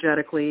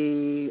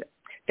energetically.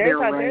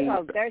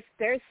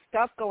 There's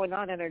stuff going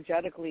on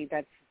energetically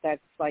that's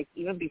like,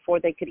 even before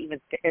they could even.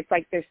 It's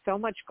like there's so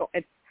much.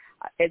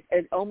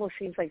 It almost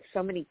seems like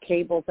so many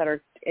cables that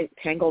are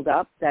tangled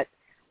up that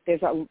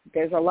there's a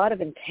lot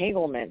of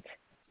entanglement.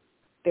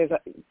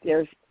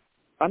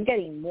 I'm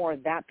getting more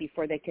of that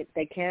before they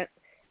can't.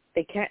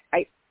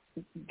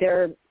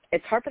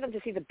 It's hard for them to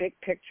see the big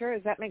picture.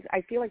 Does that make?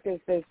 I feel like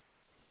there's.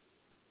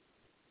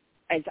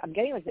 I'm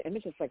getting like the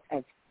images like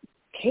as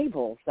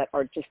cables that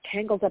are just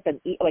tangled up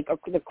and like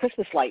the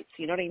Christmas lights.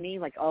 You know what I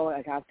mean? Like, oh,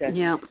 I have to.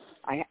 Yeah.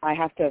 I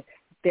have to.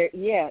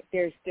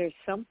 There's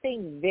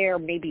something there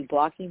maybe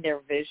blocking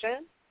their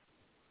vision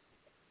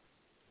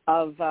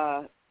of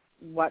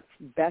what's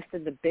best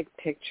in the big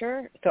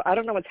picture. So I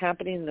don't know what's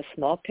happening in the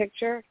small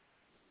picture,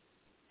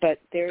 but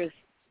there's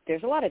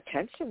a lot of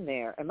tension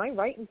there. Am I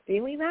right in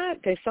feeling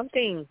that? There's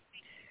something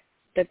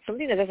that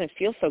doesn't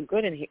feel so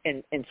good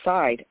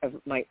inside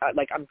of my,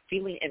 like I'm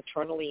feeling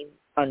internally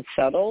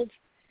unsettled.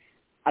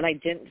 And I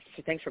didn't,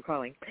 so thanks for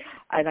calling.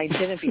 And I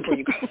didn't before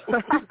you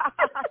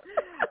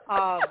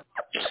called.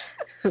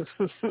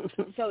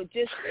 So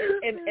just,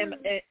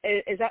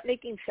 is that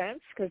making sense?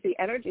 Because the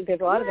energy,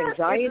 there's a lot of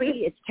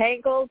anxiety. It's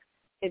tangled.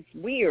 It's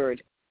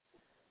weird.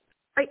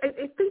 I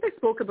think I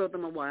spoke about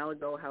them a while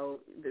ago, how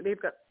they've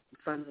got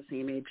sons the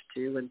same age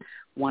too, and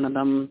one of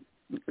them,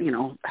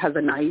 has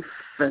a knife,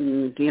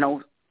 and,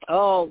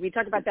 Oh, we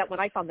talked about that when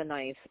I found the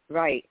knife.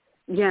 Right.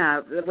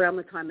 Yeah, around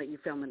the time that you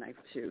found the knife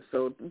too.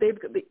 So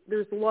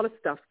there's a lot of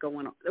stuff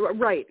going on.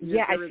 Right.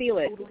 Yeah, I feel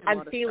it.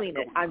 I'm feeling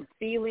it. I'm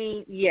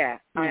feeling. Yeah.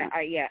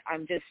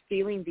 I'm just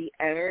feeling the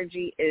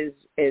energy is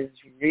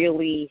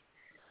really.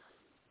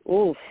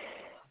 Oof.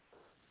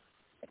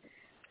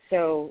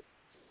 So,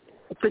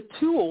 the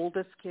two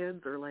oldest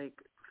kids are like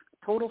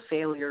total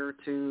failure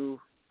to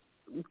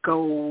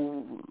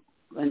go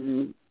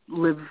and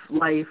live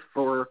life,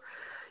 or,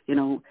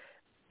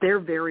 they're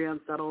very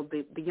unsettled.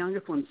 The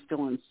youngest one's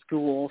still in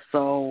school,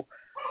 so,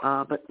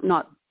 but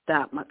not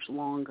that much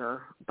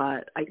longer.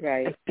 But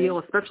I feel,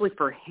 especially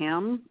for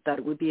him, that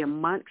it would be a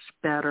much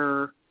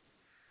better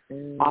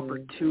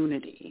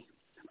opportunity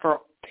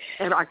for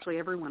actually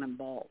everyone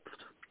involved.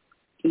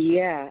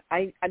 Yeah,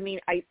 I mean,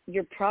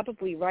 you're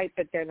probably right,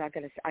 but they're not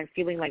going to. I'm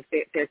feeling like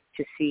they're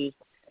to see.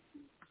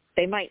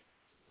 They might.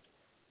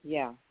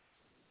 Yeah.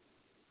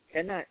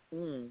 They're not.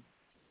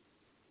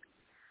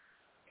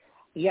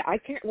 Yeah, I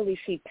can't really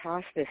see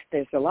past this.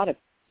 There's a lot of.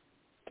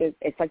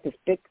 It's like this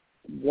big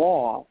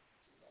wall.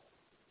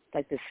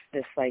 Like this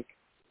like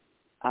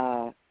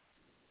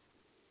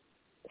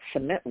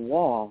cement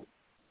wall.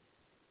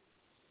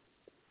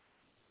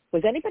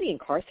 Was anybody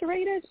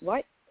incarcerated?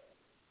 What?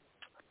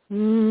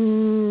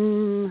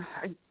 No,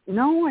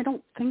 I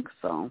don't think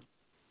so.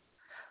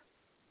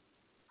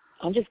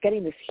 I'm just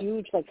getting this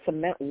huge, like,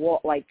 cement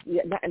wall. Like,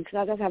 it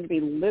doesn't have to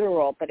be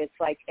literal, but it's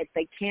like if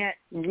they can't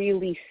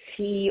really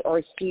see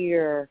or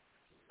hear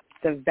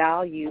the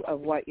value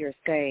of what you're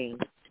saying.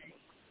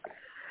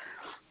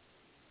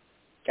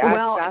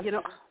 Well, you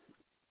know,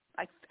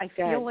 I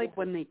feel like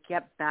when they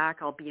get back,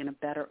 I'll be in a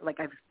better, like,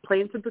 I've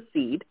planted the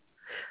seed,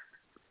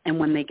 and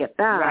when they get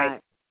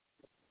back,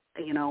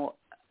 you know,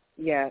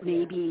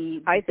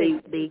 maybe I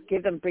think they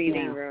give them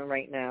breathing room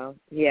right now.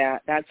 Yeah,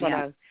 that's what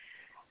I'm.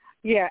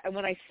 Yeah, and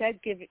when I said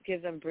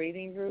give them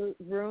breathing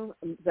room,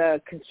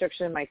 the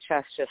constriction in my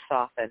chest just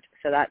softened.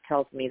 So that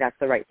tells me that's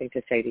the right thing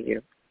to say to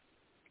you.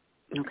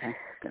 Okay,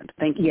 good.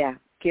 Thank you. Yeah,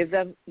 give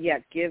them.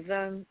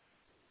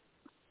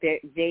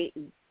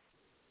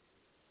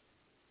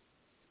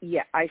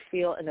 I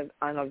feel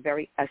on a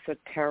very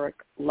esoteric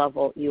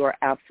level, you are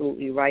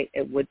absolutely right.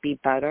 It would be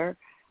better,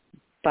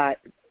 but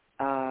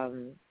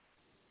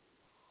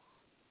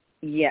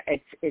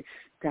it's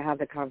to have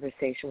the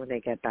conversation when they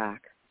get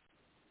back.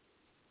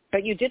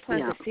 But you did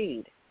plant the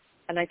seed,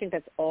 and I think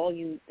that's all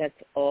you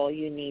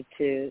need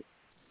to.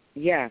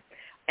 Yeah,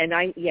 and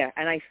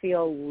I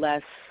feel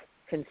less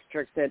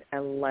constricted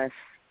and less.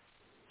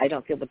 I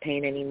don't feel the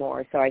pain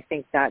anymore. So I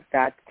think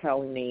that's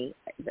telling me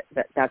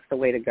that that's the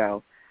way to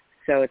go.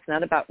 So it's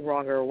not about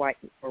wrong or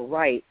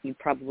right. You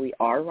probably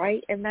are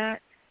right in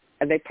that,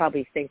 and they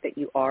probably think that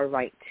you are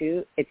right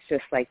too. It's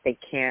just like they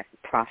can't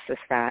process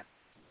that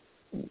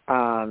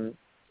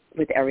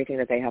with everything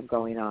that they have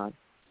going on.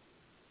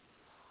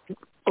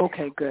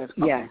 Okay, good.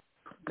 Yeah.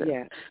 Good.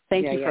 Yeah.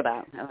 Thank you for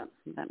that.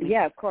 That makes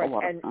of course. a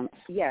lot of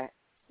sense.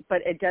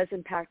 But it does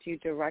impact you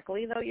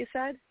directly, though, you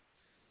said?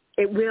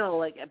 It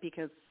will,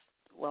 because,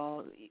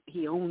 well,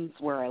 he owns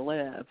where I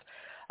live.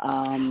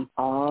 I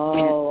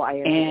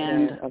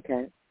understand.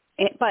 Okay.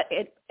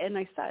 And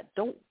I said,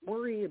 don't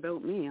worry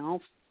about me.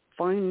 I'll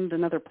find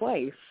another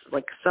place.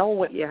 Like, sell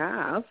what you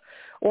have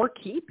or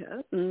keep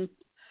it, and,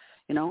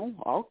 you know,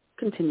 I'll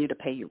continue to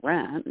pay you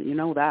rent. You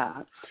know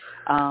that.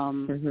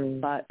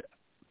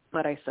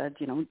 But I said,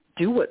 you know,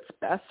 do what's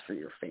best for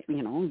your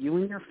you know, you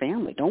and your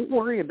family. Don't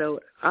worry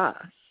about us.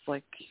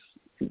 Like,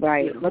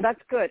 right. You know. Well,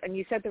 that's good. And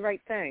you said the right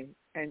thing.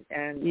 And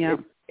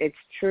it's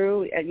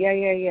true.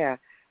 Yeah.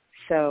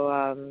 So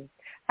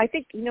I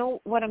think, you know,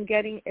 what I'm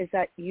getting is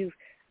that you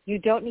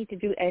don't need to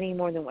do any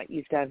more than what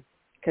you've done,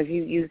 because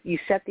you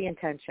set the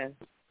intention.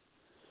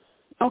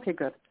 Okay,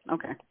 good.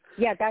 Okay.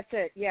 Yeah, that's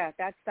it. Yeah,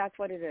 that's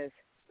what it is.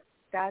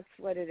 That's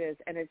what it is.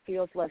 And it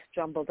feels less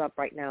jumbled up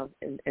right now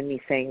in me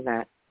saying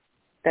that.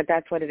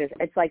 That's what it is.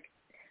 It's like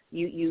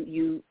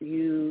you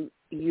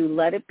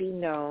let it be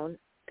known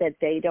that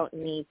they don't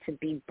need to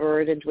be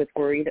burdened with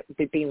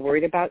being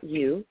worried about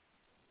you.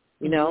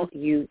 You know,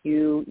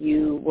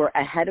 you were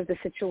ahead of the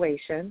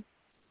situation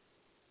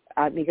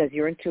because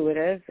you're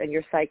intuitive and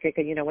you're psychic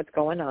and you know what's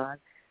going on.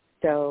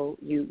 So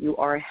you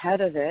are ahead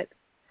of it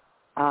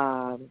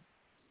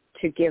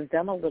to give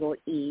them a little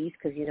ease,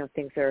 because, you know,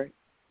 things are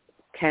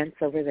tense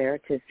over there,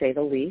 to say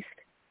the least.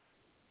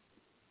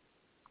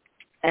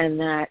 And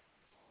that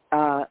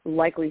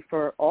likely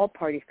for all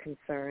parties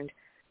concerned,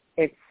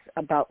 it's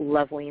about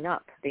leveling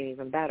up, being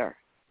even better.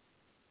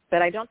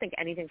 But I don't think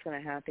anything's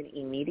going to happen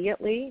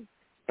immediately.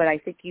 But I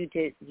think you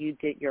did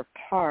your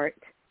part,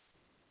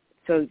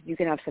 so you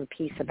can have some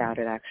peace about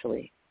it.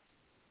 Actually.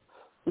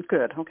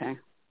 Good. Okay.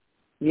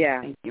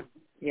 Yeah. Thank you.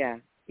 Yeah.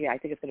 I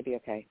think it's going to be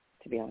okay,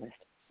 to be honest.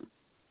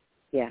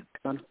 Yeah.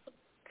 Good.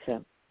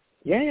 So.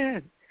 Yeah.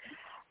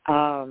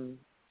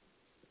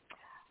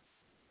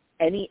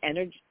 Any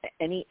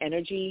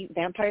energy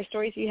vampire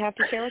stories you have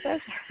to share with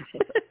us?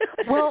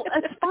 Well,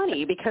 it's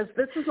funny because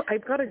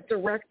I've got a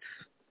direct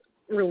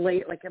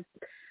relate. Like,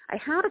 I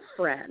had a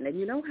friend, and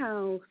you know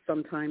how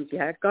sometimes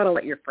I've got to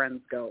let your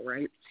friends go,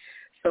 right?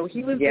 So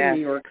he lives in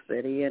New York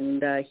City,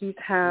 and he's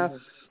half,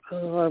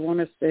 I want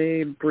to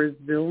say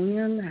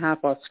Brazilian,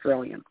 half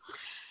Australian.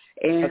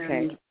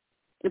 And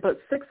about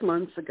 6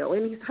 months ago,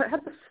 and he's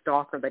had this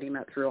stalker that he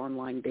met through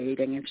online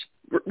dating, and she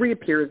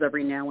reappears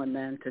every now and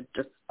then to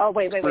just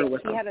wait.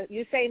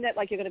 You saying that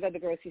like you're going to go to the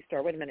grocery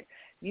store. Wait a minute.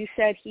 You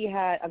said he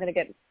had, I'm going to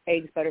get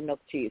eggs, butter,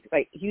 milk, cheese.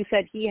 Wait, you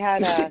said he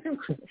had a,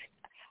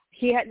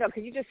 no,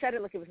 because you just said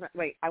it like it was not,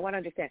 wait, I want to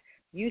understand.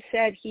 You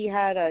said he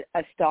had a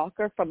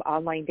stalker from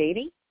online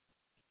dating?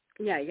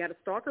 Yeah, he had a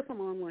stalker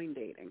from online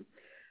dating.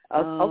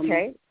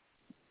 Okay.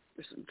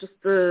 Just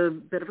a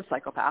bit of a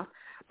psychopath.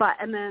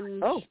 And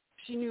then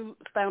she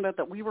found out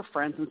that we were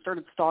friends and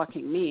started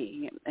stalking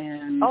me.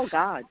 And oh,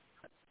 God.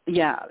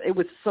 Yeah, it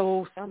was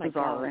so bizarre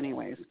God.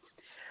 anyways.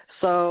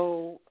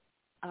 So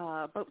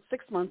about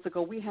 6 months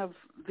ago, we have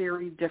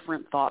very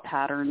different thought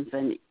patterns,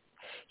 and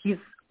he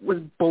was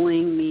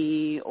bullying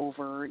me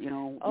over,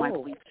 my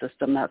belief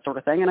system, that sort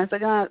of thing. And I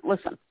said,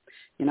 listen,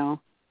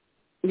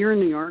 you're in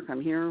New York,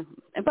 I'm here,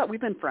 but we've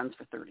been friends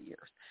for 30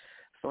 years.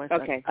 So I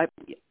said, okay.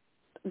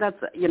 That's,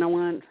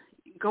 what,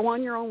 go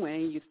on your own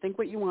way. You think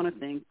what you want to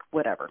think,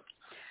 whatever.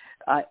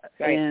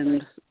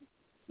 And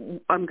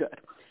I'm good.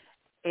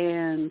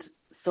 And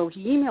so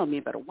he emailed me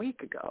about a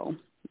week ago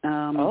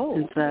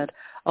and said,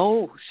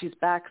 she's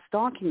back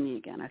stalking me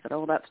again. I said,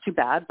 that's too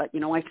bad, but,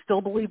 I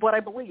still believe what I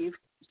believe.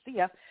 See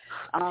ya.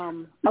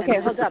 Okay,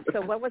 hold up.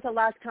 So when was the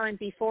last time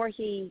before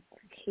he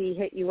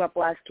hit you up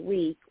last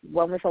week?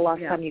 When was the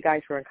last time you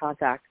guys were in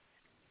contact?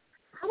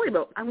 Probably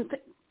about,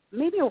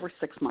 maybe over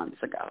 6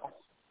 months ago.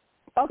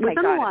 Okay, within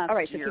got the last it. All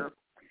right, year.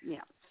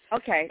 Yeah.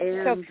 Okay,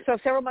 so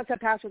several months have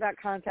passed without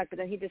contact, but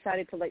then he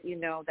decided to let you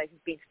know that he's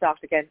being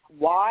stalked again.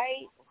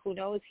 Why? Who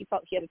knows? He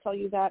felt he had to tell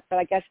you that, but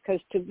I guess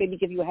because to maybe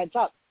give you a heads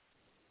up.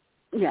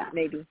 Yeah.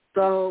 Maybe.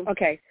 So.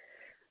 Okay.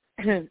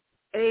 And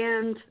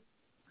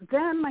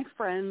then my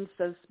friend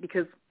says,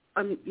 because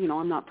I'm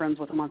not friends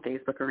with him on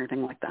Facebook or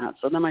anything like that.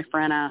 So then my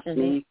friend asked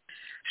me,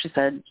 she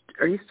said,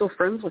 are you still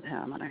friends with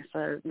him? And I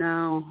said,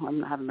 no,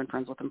 I haven't been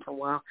friends with him for a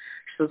while.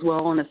 She says,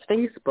 well, on his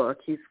Facebook,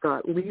 he's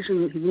got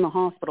lesions. He's in the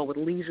hospital with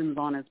lesions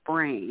on his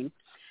brain.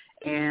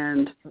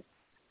 And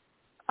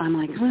I'm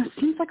like, it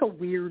seems like a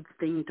weird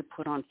thing to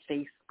put on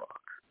Facebook.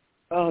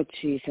 Oh,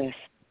 Jesus.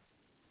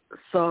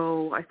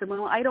 So I said,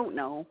 well, I don't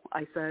know.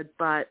 I said,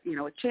 but,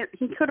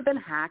 he could have been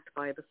hacked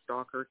by the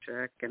stalker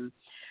chick. And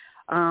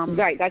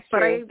right, that's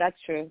true. That's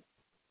true.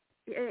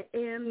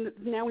 And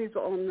now he's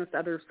on this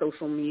other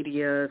social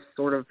media,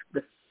 sort of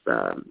this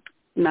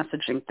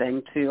messaging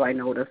thing, too. I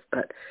noticed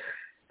that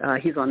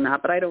he's on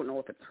that, but I don't know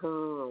if it's her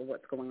or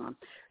what's going on.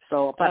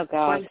 So, but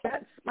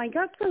my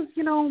gut says,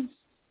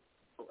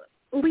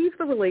 leave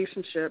the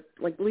relationship,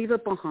 leave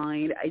it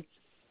behind.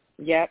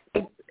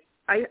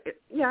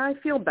 I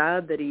feel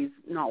bad that he's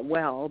not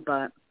well,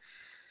 but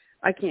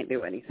I can't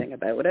do anything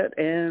about it.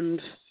 And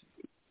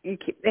he's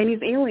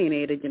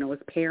alienated, his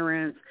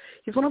parents.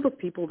 He's one of those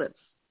people that's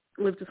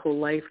lived his whole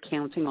life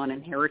counting on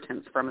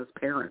inheritance from his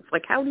parents.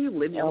 Like, how do you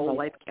live your whole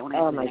life counting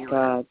on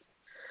inheritance?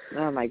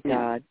 Oh, my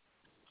God.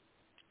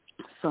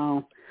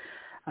 So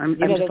I'm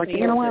just like,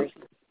 you know what?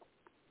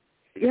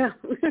 Yeah.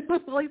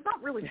 Well, he's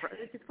not really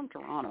 – he's from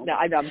Toronto. No,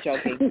 I'm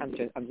joking. I'm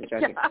just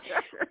joking.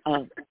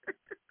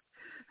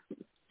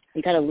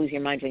 You got to lose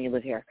your mind when you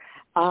live here.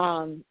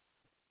 Oh,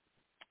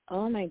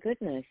 my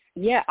goodness.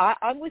 Yeah,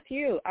 I'm with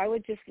you. I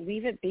would just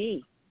leave it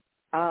be.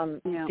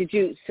 Did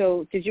you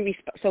so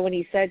when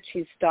he said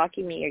she's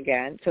stalking me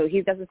again, so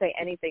he doesn't say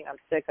anything, I'm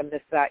sick, I'm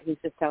this, that, he's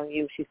just telling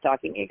you she's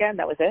stalking me again?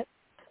 That was it?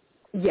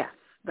 Yes,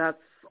 that's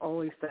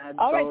all he said.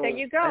 All right, there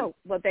you go.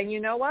 Well, then you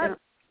know what?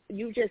 Yeah.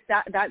 You just,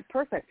 that's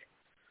perfect.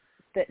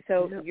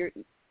 You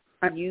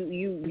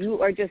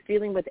are just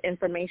dealing with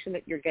information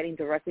that you're getting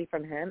directly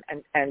from him,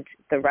 and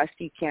the rest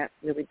you can't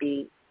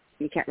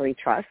really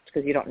trust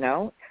because you don't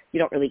know. You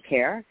don't really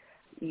care.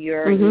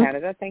 You're in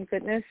Canada, thank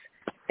goodness.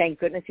 Thank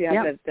goodness you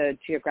have the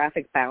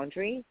geographic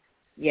boundary.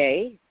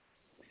 Yay.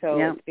 So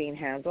it's being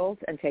handled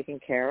and taken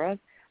care of.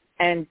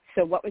 And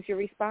so what was your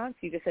response?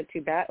 You just said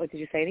too bad. Did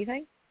you say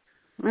anything?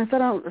 I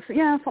said,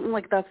 something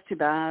like that's too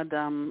bad.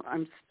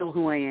 I'm still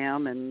who I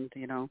am, and,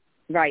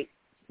 Right.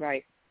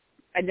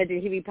 And then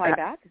did he reply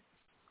back?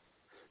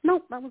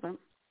 No, that was it.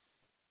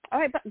 All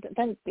right, but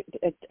then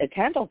it's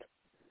handled.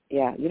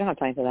 Yeah, you don't have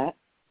time for that.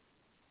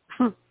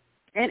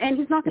 And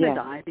he's not going to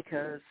die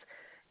because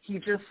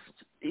he's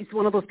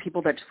one of those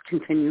people that just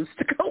continues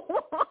to go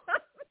on.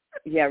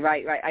 Yeah,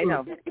 right. I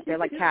know. They're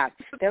like cats.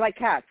 They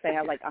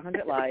have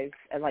 100 lives,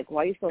 and why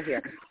are you still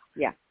here?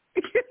 Yeah.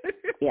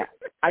 Yeah.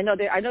 I know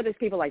there's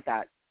people like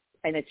that,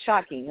 and it's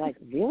shocking. You're like,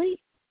 really?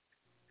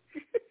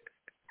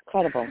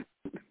 Incredible.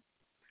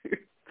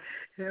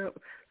 Yeah.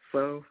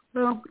 So,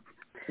 well,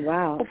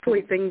 wow.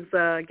 Hopefully things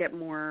get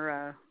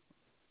more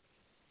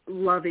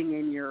loving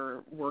in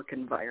your work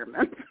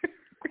environment.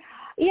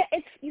 Yeah,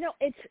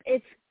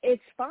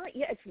 it's fine.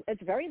 Yeah,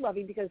 it's very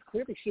loving because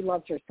clearly she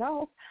loves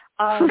herself.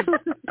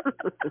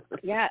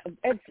 Yeah,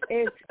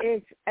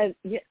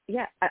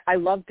 I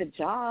love the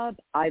job.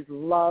 I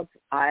love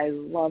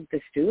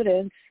the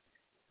students.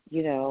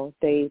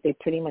 They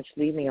pretty much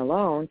leave me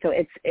alone. So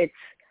it's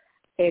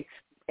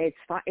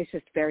fine. It's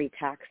just very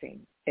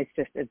taxing.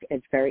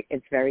 It's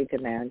very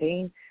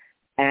demanding,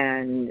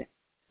 and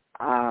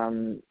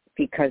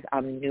because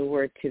I'm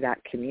newer to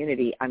that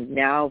community,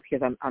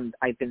 because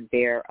I've been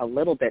there a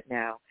little bit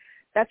now.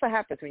 That's what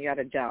happens when you're at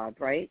a job,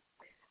 right?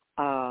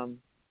 I've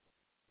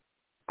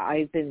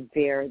been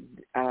there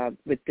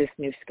with this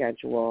new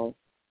schedule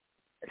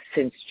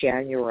since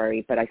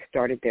January, but I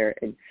started there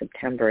in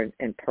September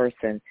in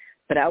person.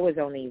 But I was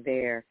only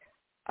there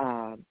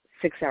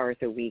 6 hours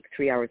a week,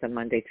 3 hours on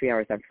Monday, 3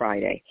 hours on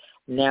Friday.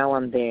 Now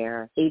I'm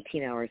there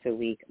 18 hours a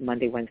week,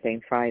 Monday, Wednesday,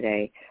 and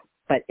Friday,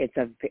 but it's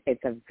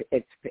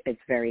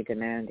very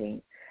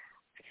demanding.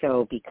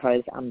 So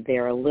because I'm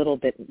there a little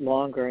bit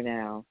longer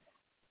now,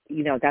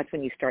 that's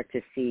when you start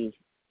to see,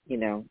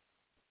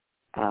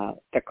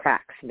 the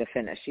cracks in the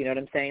finish. You know what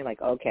I'm saying?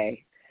 Like,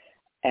 okay.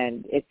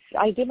 And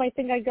I do my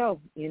thing, I go,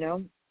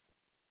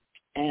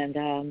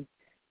 and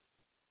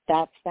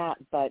that's that.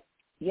 But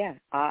yeah,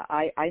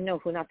 I know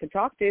who not to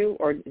talk to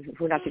or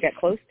who not to get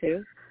close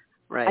to.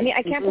 Right. I mean,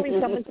 I can't believe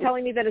someone's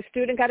telling me that a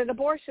student got an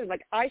abortion.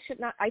 Like, I should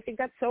not. I think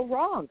that's so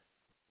wrong.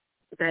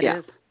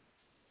 That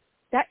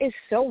is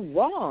so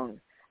wrong.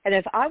 And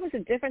if I was a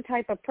different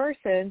type of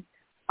person,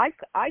 I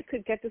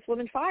could get this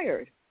woman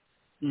fired.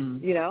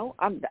 Mm.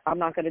 I'm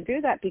not going to do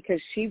that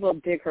because she will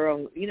dig her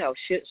own.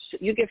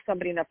 You give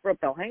somebody enough rope,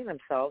 they'll hang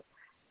themselves.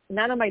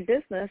 None of my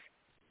business.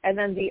 And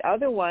then the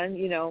other one,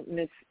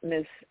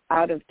 Miss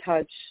Out of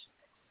Touch,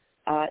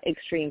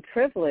 extreme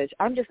privilege.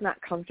 I'm just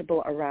not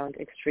comfortable around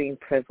extreme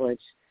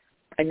privilege.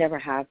 I never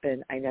have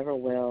been. I never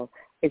will.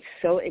 It's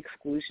so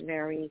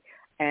exclusionary,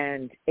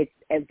 and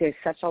there's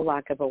such a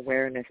lack of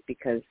awareness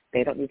because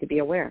they don't need to be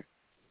aware.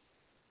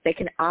 They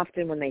can opt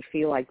in when they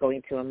feel like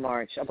going to a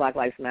march, a Black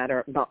Lives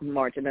Matter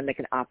march, and then they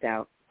can opt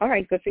out. All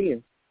right, good for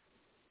you.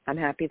 I'm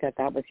happy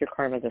that was your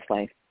karma this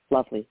life.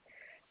 Lovely.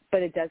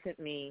 But it doesn't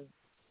mean,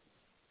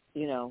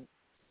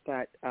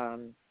 that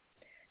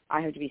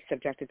I have to be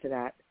subjected to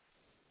that,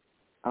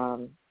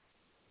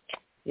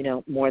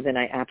 more than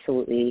I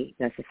absolutely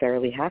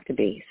necessarily have to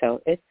be.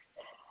 So it's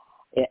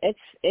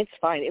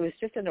fine. It was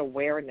just an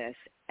awareness,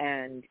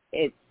 and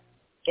it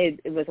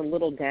was a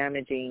little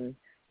damaging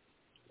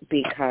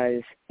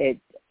because it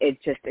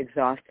just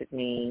exhausted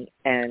me,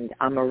 and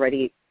I'm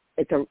already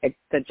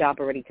the job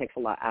already takes a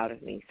lot out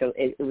of me. So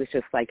it was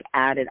just like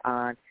added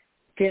on.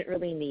 Didn't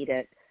really need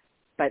it,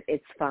 but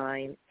it's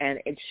fine, and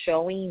it's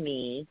showing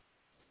me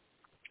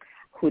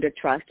who to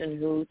trust and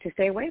who to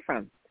stay away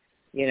from,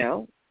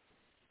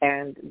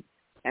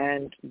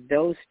 and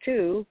those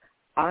two,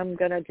 I'm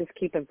gonna just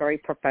keep a very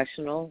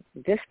professional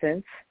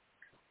distance,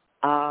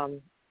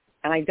 and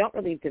I don't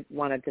really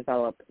want to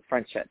develop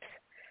friendships.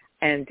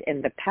 And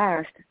in the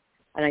past,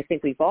 and I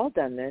think we've all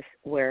done this,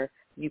 where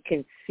you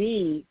can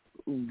see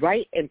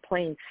right in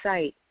plain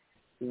sight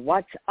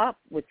what's up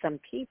with some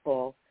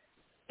people,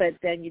 but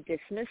then you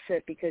dismiss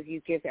it because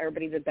you give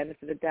everybody the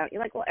benefit of the doubt. You're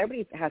like, well,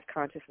 everybody has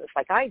consciousness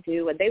like I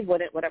do, and they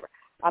wouldn't, whatever.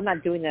 I'm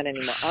not doing that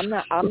anymore. I'm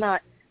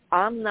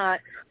not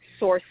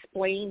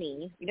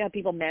source-splaining. You know how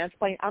people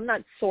mansplain? I'm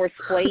not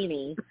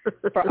source-splaining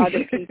for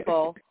other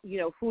people,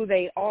 who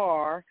they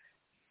are,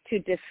 to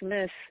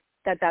dismiss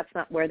that that's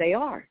not where they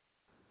are.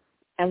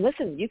 And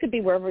listen, you could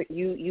be wherever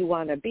you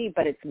want to be,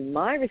 but it's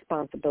my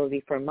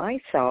responsibility for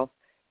myself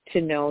to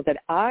know that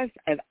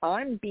if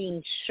I'm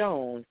being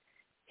shown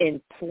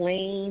in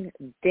plain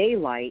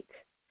daylight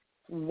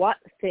what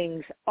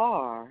things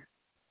are,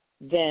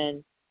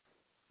 then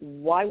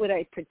why would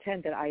I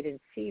pretend that I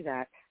didn't see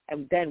that?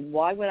 And then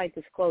why would I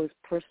disclose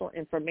personal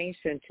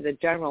information to the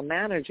general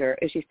manager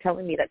if she's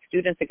telling me that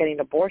students are getting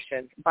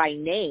abortions by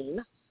name?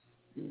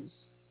 Mm.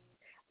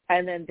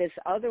 And then this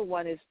other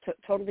one is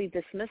totally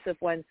dismissive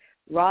when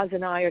Roz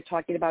and I are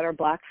talking about our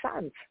black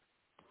sons.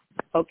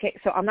 Okay,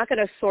 so I'm not going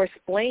to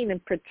source-explain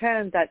and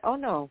pretend that, oh,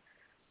 no,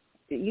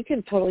 you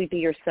can totally be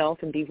yourself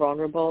and be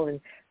vulnerable and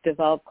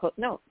develop.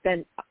 No.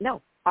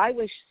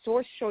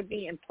 Source showed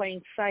me in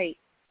plain sight,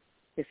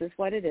 this is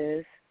what it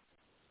is.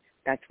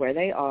 That's where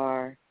they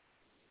are.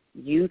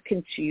 You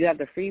have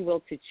the free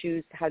will to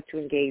choose how to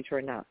engage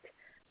or not.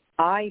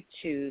 I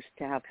choose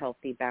to have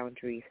healthy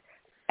boundaries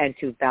and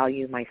to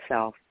value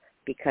myself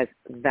because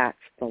that's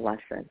the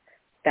lesson.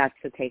 That's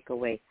the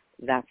takeaway.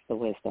 That's the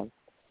wisdom.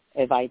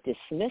 If I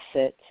dismiss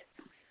it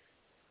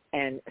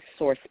and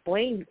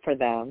source-blame for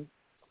them,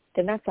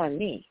 then that's on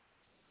me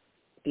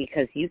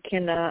because you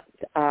cannot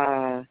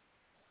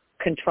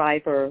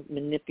contrive or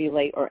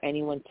manipulate or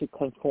anyone to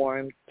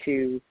conform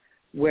to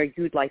where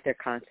you'd like their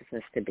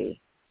consciousness to be.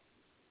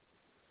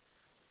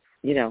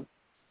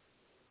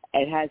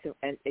 It hasn't,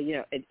 and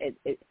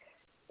it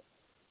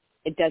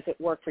doesn't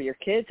work for your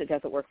kids. It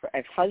doesn't work for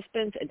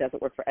ex-husbands. It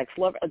doesn't work for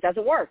ex-lovers. It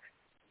doesn't work.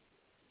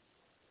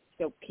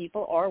 So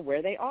people are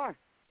where they are.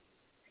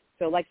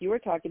 So like you were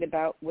talking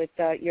about with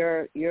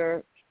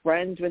your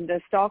friends with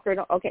the stalker,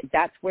 okay,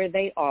 that's where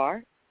they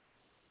are.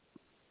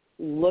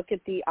 Look at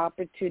the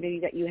opportunity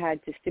that you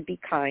had just to be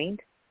kind.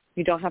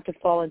 You don't have to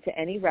fall into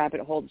any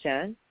rabbit hole,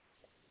 Jen.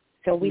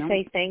 So we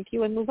say thank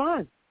you and move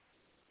on.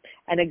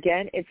 And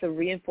again, it's a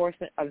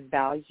reinforcement of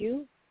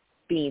value,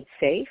 being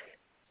safe,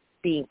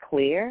 being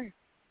clear,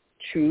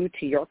 true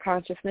to your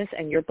consciousness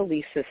and your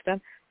belief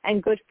system,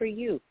 and good for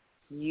you.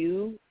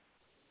 You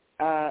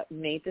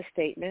made the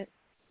statement,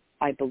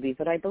 I believe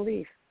what I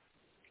believe.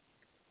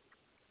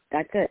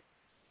 That's it.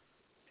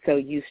 So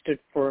you stood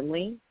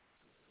firmly,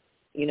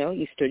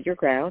 you stood your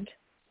ground.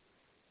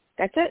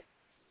 That's it.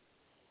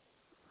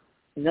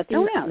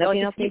 Nothing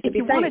else needs to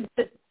be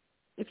said.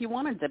 If you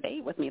want to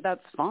debate with me,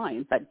 that's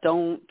fine, but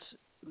don't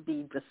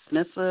be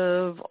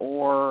dismissive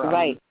or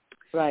right.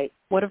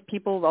 What if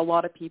a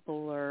lot of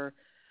people are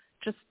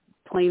just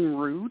plain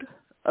rude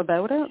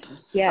about it?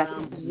 Yes,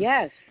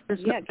 There's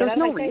there's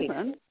no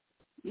reason.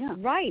 Yeah.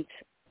 Right.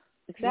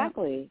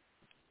 Exactly.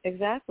 Yeah.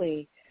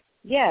 Exactly.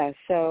 Yeah.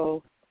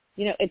 So,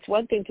 it's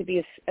one thing to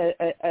be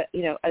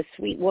a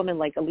sweet woman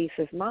like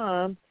Alyssa's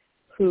mom,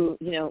 who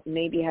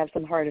maybe have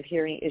some hard of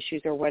hearing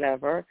issues or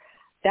whatever.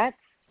 That's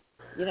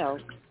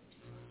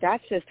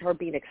that's just her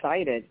being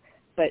excited.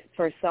 But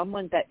for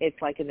someone that it's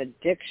like an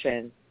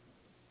addiction,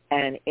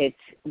 and it's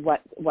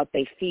what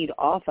they feed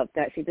off of.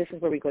 That this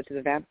is where we go to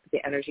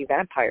the energy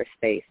vampire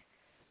space.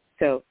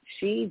 So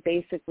she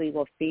basically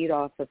will feed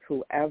off of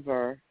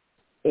whoever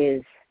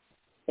is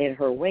in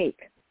her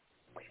wake.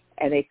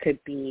 And it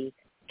could be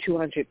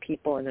 200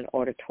 people in an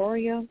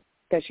auditorium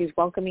that she's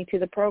welcoming to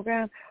the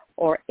program,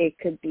 or it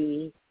could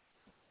be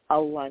a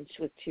lunch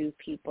with two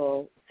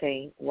people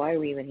saying, why are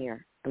we even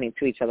here? I mean,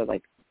 to each other,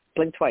 like,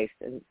 blink twice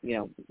and,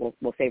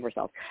 we'll save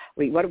ourselves.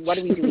 What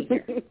are we doing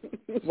here?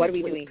 What are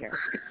we doing here?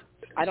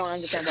 I don't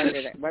understand why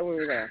we're there. Why were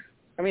we there?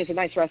 I mean, it's a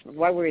nice restaurant.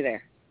 Why were we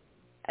there?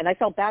 And I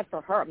felt bad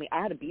for her. I mean,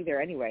 I had to be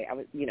there anyway. I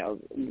was,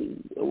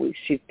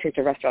 she took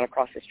a restaurant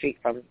across the street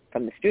from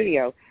the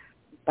studio,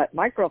 but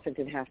my girlfriend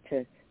didn't have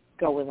to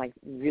go in like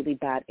really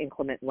bad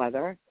inclement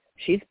weather.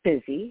 She's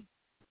busy.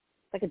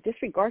 Like a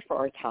disregard for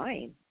our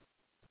time.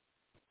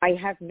 I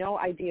have no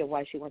idea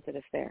why she wanted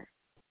us there.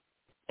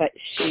 But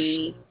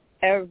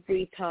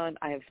every time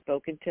I have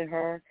spoken to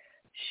her,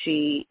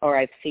 or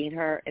I've seen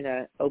her in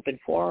an open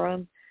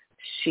forum,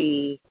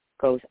 she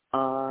goes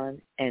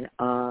on and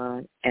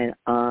on and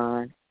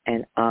on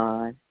and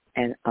on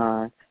and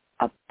on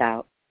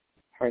about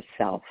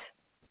herself.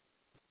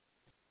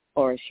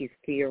 Or she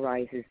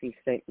theorizes these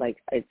things. Like,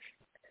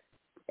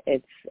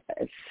 it's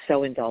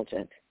so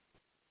indulgent.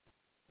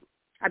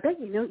 I bet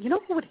you know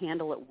who would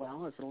handle it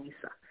well is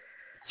Alyssa.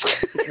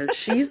 Because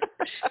she's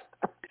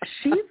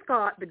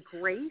got the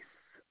grace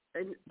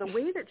and the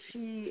way that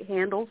she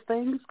handles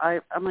things.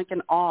 I'm like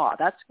in awe.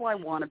 That's who I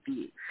want to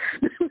be.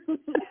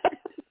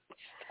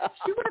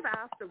 She would have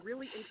asked a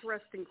really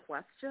interesting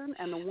question,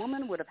 and the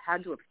woman would have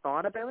had to have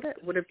thought about it.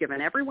 Would have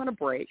given everyone a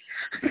break.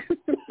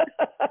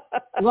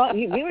 Well,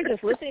 we were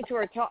just listening to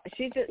her talk.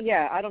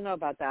 I don't know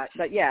about that,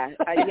 but I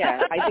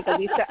think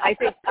Alyssa.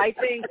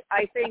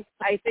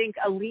 I think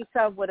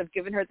Alyssa would have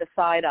given her the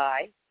side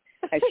eye,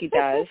 as she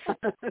does.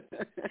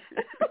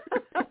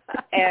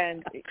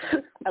 And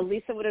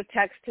Alyssa would have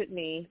texted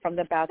me from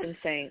the bathroom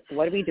saying,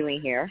 "What are we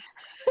doing here?"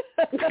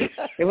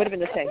 It would have been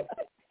the same.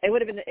 It would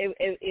have been,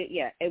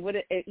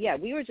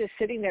 we were just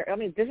sitting there. I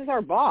mean, this is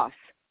our boss.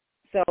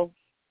 So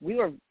we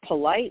were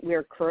polite. We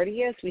were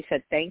courteous. We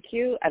said thank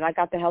you. And I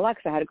got the hell out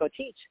because I had to go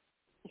teach.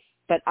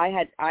 But I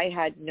had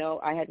no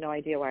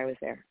idea why I was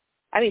there.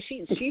 I mean,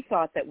 she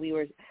thought that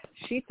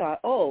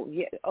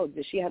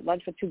she had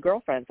lunch with two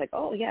girlfriends. Like,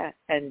 oh, yeah.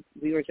 And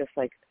we were just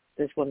like,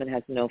 this woman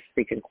has no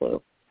freaking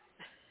clue.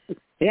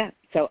 Yeah.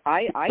 So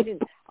I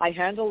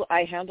handled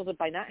it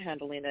by not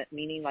handling it,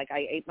 meaning like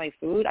I ate my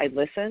food, I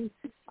listened,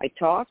 I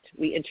talked,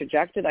 we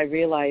interjected. I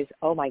realized,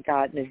 oh my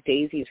God, Miss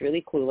Daisy's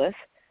really clueless.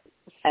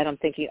 And I'm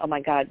thinking, oh my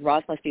God,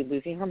 Roz must be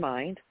losing her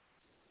mind,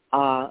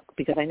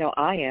 because I know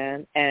I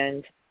am.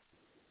 And,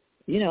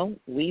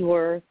 we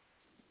were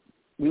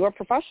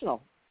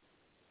professiontional.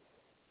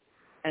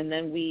 And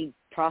then we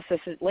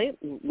processed it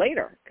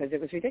later because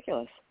it was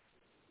ridiculous.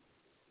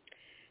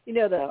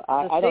 The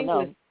I thing don't know.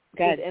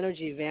 with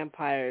energy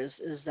vampires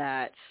is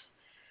that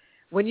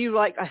when you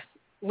realize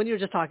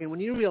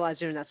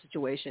you're in that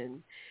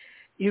situation,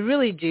 you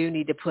really do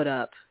need to put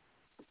up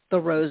the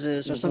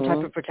roses or some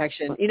type of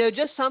protection,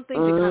 just something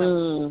to kind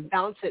of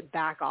bounce it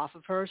back off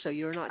of her so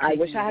you're not taking I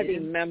wish I had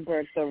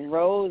remembered the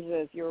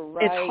roses. You're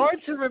right. It's hard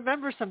to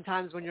remember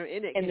sometimes when you're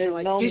in it.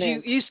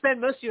 Because you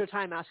spend most of your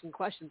time asking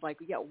questions like,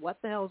 yeah,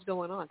 what the hell is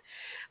going on?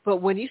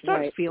 But when you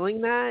start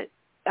feeling that,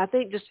 I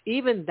think just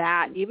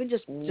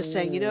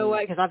saying, you know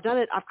what, because I've done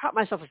it, I've caught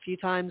myself a few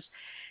times,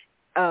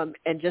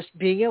 and just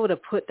being able to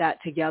put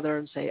that together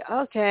and say,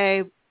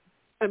 okay,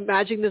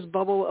 imagine this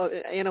bubble,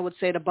 Anna would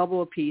say, the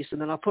bubble of peace,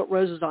 and then I'll put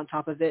roses on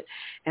top of it,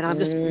 and I'm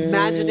just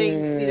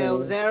imagining,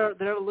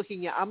 they're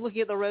looking at, I'm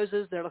looking at the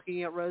roses, they're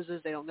looking at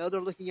roses, they don't know they're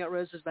looking at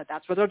roses, but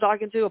that's what they're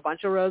talking to, a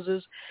bunch of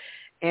roses.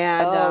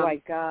 And oh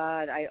my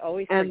God, I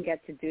always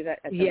forget to do that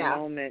at the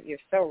moment. You're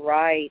so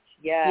right.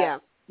 Yeah.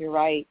 You're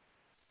right.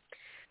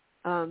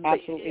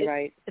 Absolutely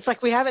right. It's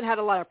like we haven't had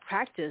a lot of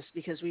practice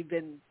because we've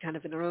been kind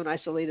of in our own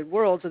isolated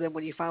worlds, and then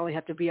when you finally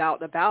have to be out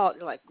and about,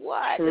 you're like,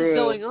 what is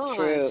going on?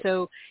 True.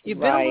 So you've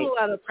been a little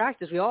out of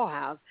practice. We all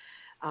have.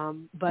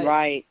 But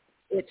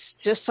it's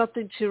just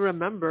something to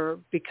remember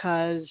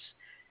because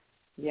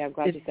I'm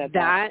glad you said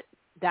that.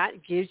 That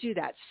gives you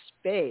that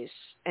space.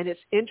 And it's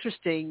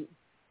interesting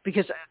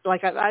because,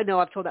 like, I know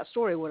I've told that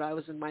story when I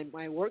was in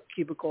my work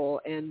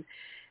cubicle, and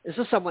this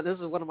is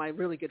one of my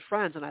really good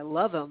friends, and I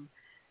love him.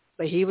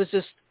 But he was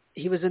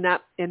in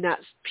that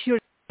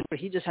period where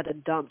he just had to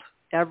dump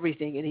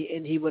everything,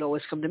 and he would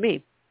always come to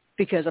me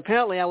because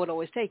apparently I would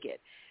always take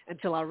it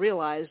until I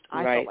realized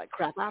I right. felt like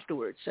crap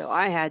afterwards. So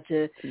I had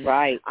to,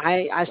 right.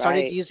 I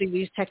started right. using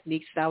these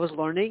techniques that I was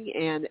learning,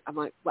 and I'm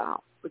like,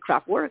 wow, the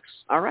crap works.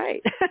 All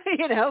right.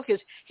 Because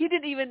he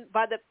didn't even,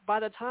 by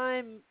the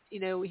time,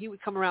 he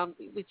would come around,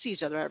 we'd see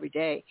each other every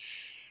day.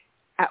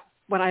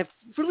 When I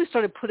really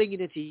started putting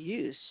it into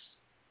use,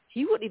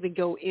 he wouldn't even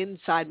go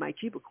inside my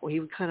cubicle. He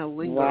would kind of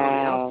linger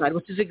on the outside,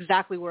 which is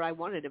exactly where I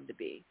wanted him to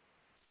be.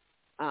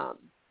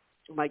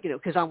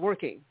 Because I'm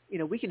working.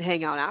 We can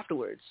hang out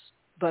afterwards,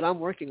 but I'm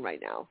working right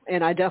now,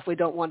 and I definitely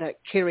don't want to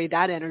carry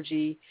that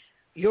energy,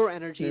 your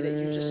energy that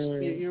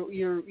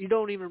you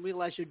don't even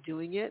realize you're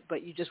doing it,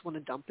 but you just want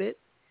to dump it.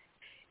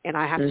 And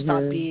I have to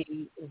stop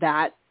being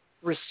that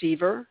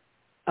receiver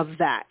of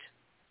that,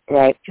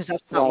 right? Because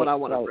that's not what I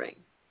want to bring.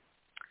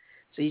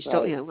 So you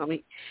still, you still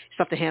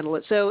have to handle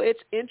it. So it's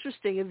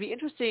interesting. It'd be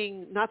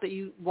interesting, not that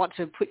you want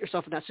to put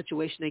yourself in that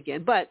situation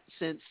again, but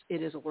since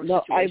it is a work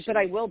situation. But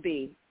I will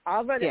be.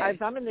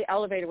 If I'm in the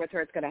elevator with her,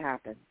 it's going to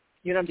happen.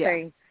 You know what I'm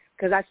saying?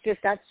 Because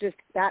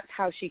that's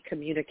how she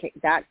communicates.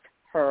 That's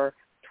her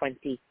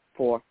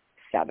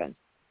 24/7.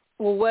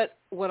 Well,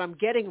 what I'm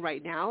getting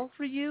right now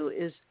for you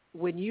is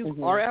when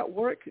you are at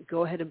work,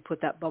 go ahead and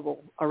put that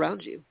bubble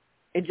around you.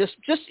 And just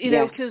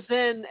because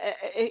then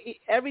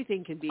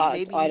everything can be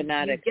maybe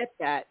automatic. You get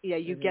that,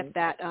 you get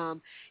that.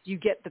 You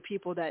get the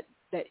people that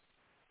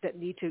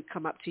need to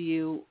come up to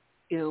you.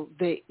 You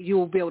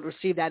will be able to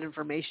receive that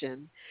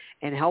information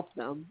and help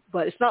them.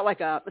 But it's not like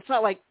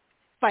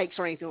spikes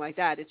or anything like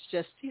that. It's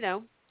just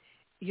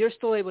you're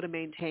still able to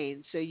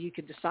maintain, so you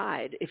can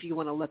decide if you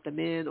want to let them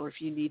in or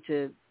if you need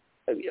to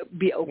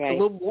be open, a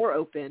little more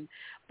open.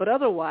 But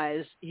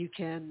otherwise, you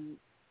can.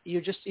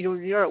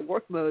 You're at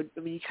work mode. I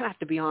mean, you kind of have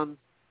to be on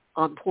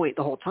point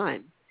the whole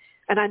time.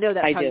 And I know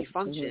that's how you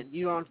function.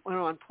 You're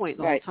on point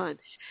the whole time.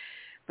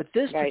 But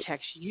this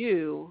protects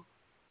you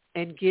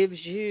and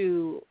gives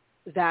you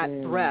that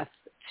breath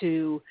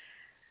to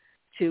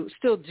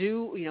still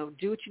do what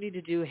you need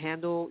to do,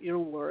 handle your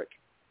work,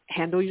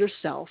 handle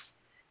yourself,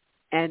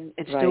 and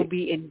still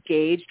be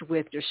engaged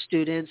with your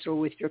students or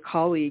with your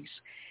colleagues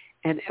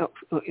and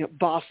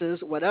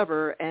bosses,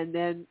 whatever, and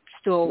then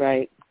still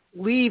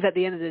leave at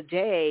the end of the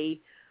day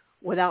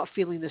without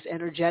feeling this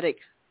energetic,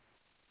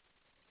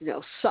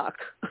 suck.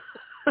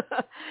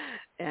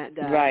 And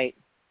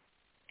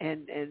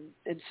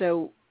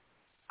so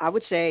I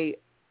would say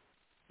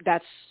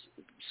that's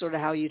sort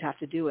of how you'd have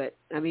to do it.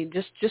 I mean,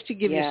 just to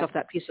give yourself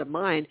that peace of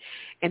mind,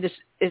 and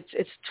it's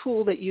a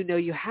tool that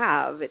you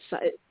have. It's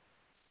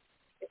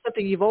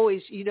something you've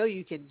always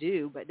you can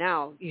do, but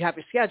now you have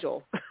your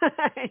schedule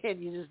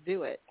and you just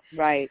do it.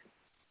 Right.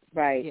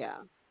 Yeah.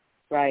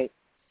 Right.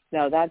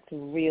 No, that's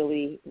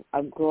really,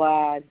 I'm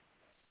glad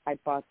I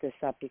brought this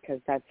up because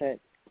that's a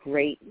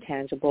great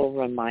tangible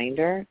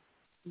reminder.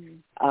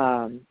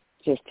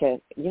 Just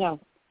to,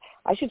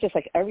 I should just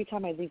every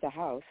time I leave the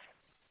house,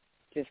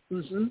 just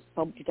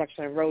home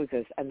protection and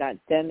roses, and that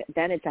then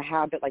it's a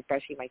habit like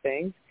brushing my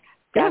things.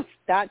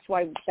 That's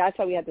why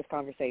we had this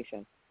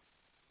conversation.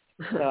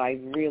 So I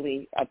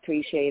really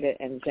appreciate it,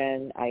 and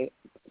Jen, I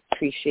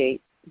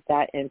appreciate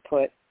that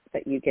input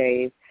that you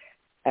gave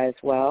as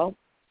well.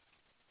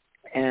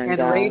 And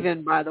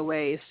Raven, by the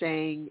way, is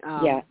saying,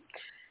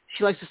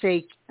 she likes to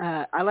say,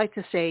 I like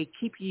to say,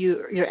 keep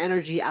your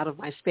energy out of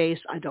my space.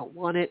 I don't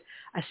want it.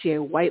 I see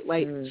a white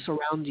light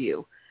surround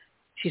you.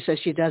 She says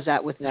she does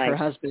that with her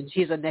husband.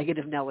 She's a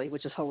negative Nelly,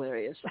 which is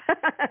hilarious.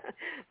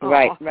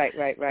 Right.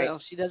 So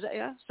she does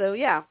it, So,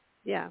 yeah.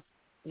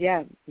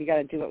 Yeah, we got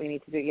to do what we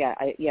need to do. Yeah,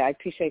 I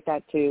appreciate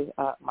that too,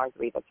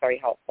 Marguerite. That's very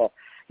helpful.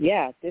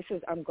 Yeah,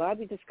 I'm glad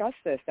we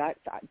discussed this. That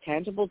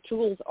tangible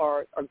tools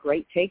are a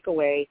great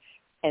takeaway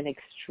and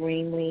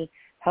extremely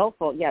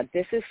helpful. Yeah,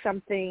 this is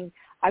something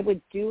I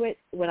would do it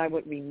when I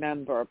would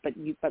remember, but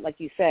like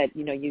you said,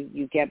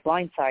 you get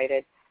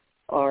blindsided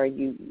or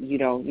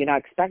you're not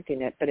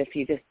expecting it. But if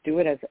you just do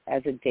it as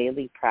a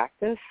daily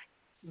practice,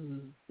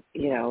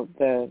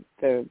 the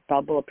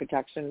bubble of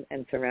protection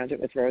and surround it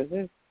with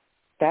roses,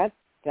 that's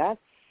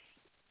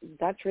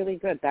really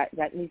good.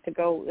 That needs to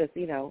go with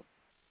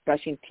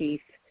brushing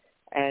teeth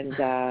and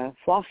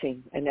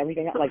flossing and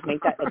everything else. Like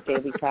make that a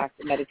daily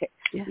practice. Meditate.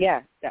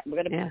 Yeah,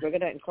 we're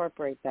gonna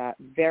incorporate that.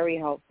 Very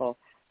helpful.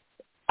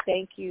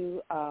 Thank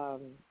you,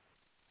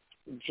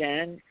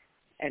 Jen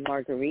and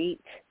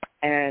Marguerite.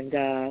 And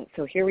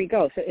so here we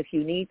go. So if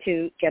you need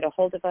to get a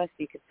hold of us,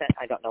 you can send.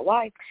 I don't know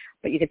why,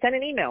 but you can send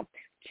an email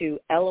to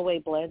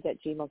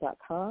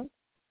loablends@gmail.com.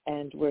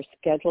 And we're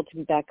scheduled to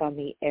be back on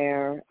the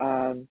air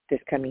this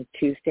coming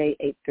Tuesday,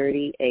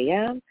 8:30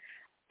 a.m.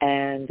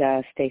 And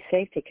stay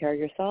safe, take care of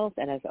yourselves,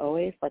 and as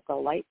always, let the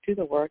light do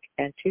the work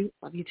and to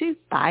love you too.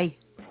 Bye.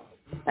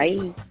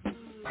 Bye.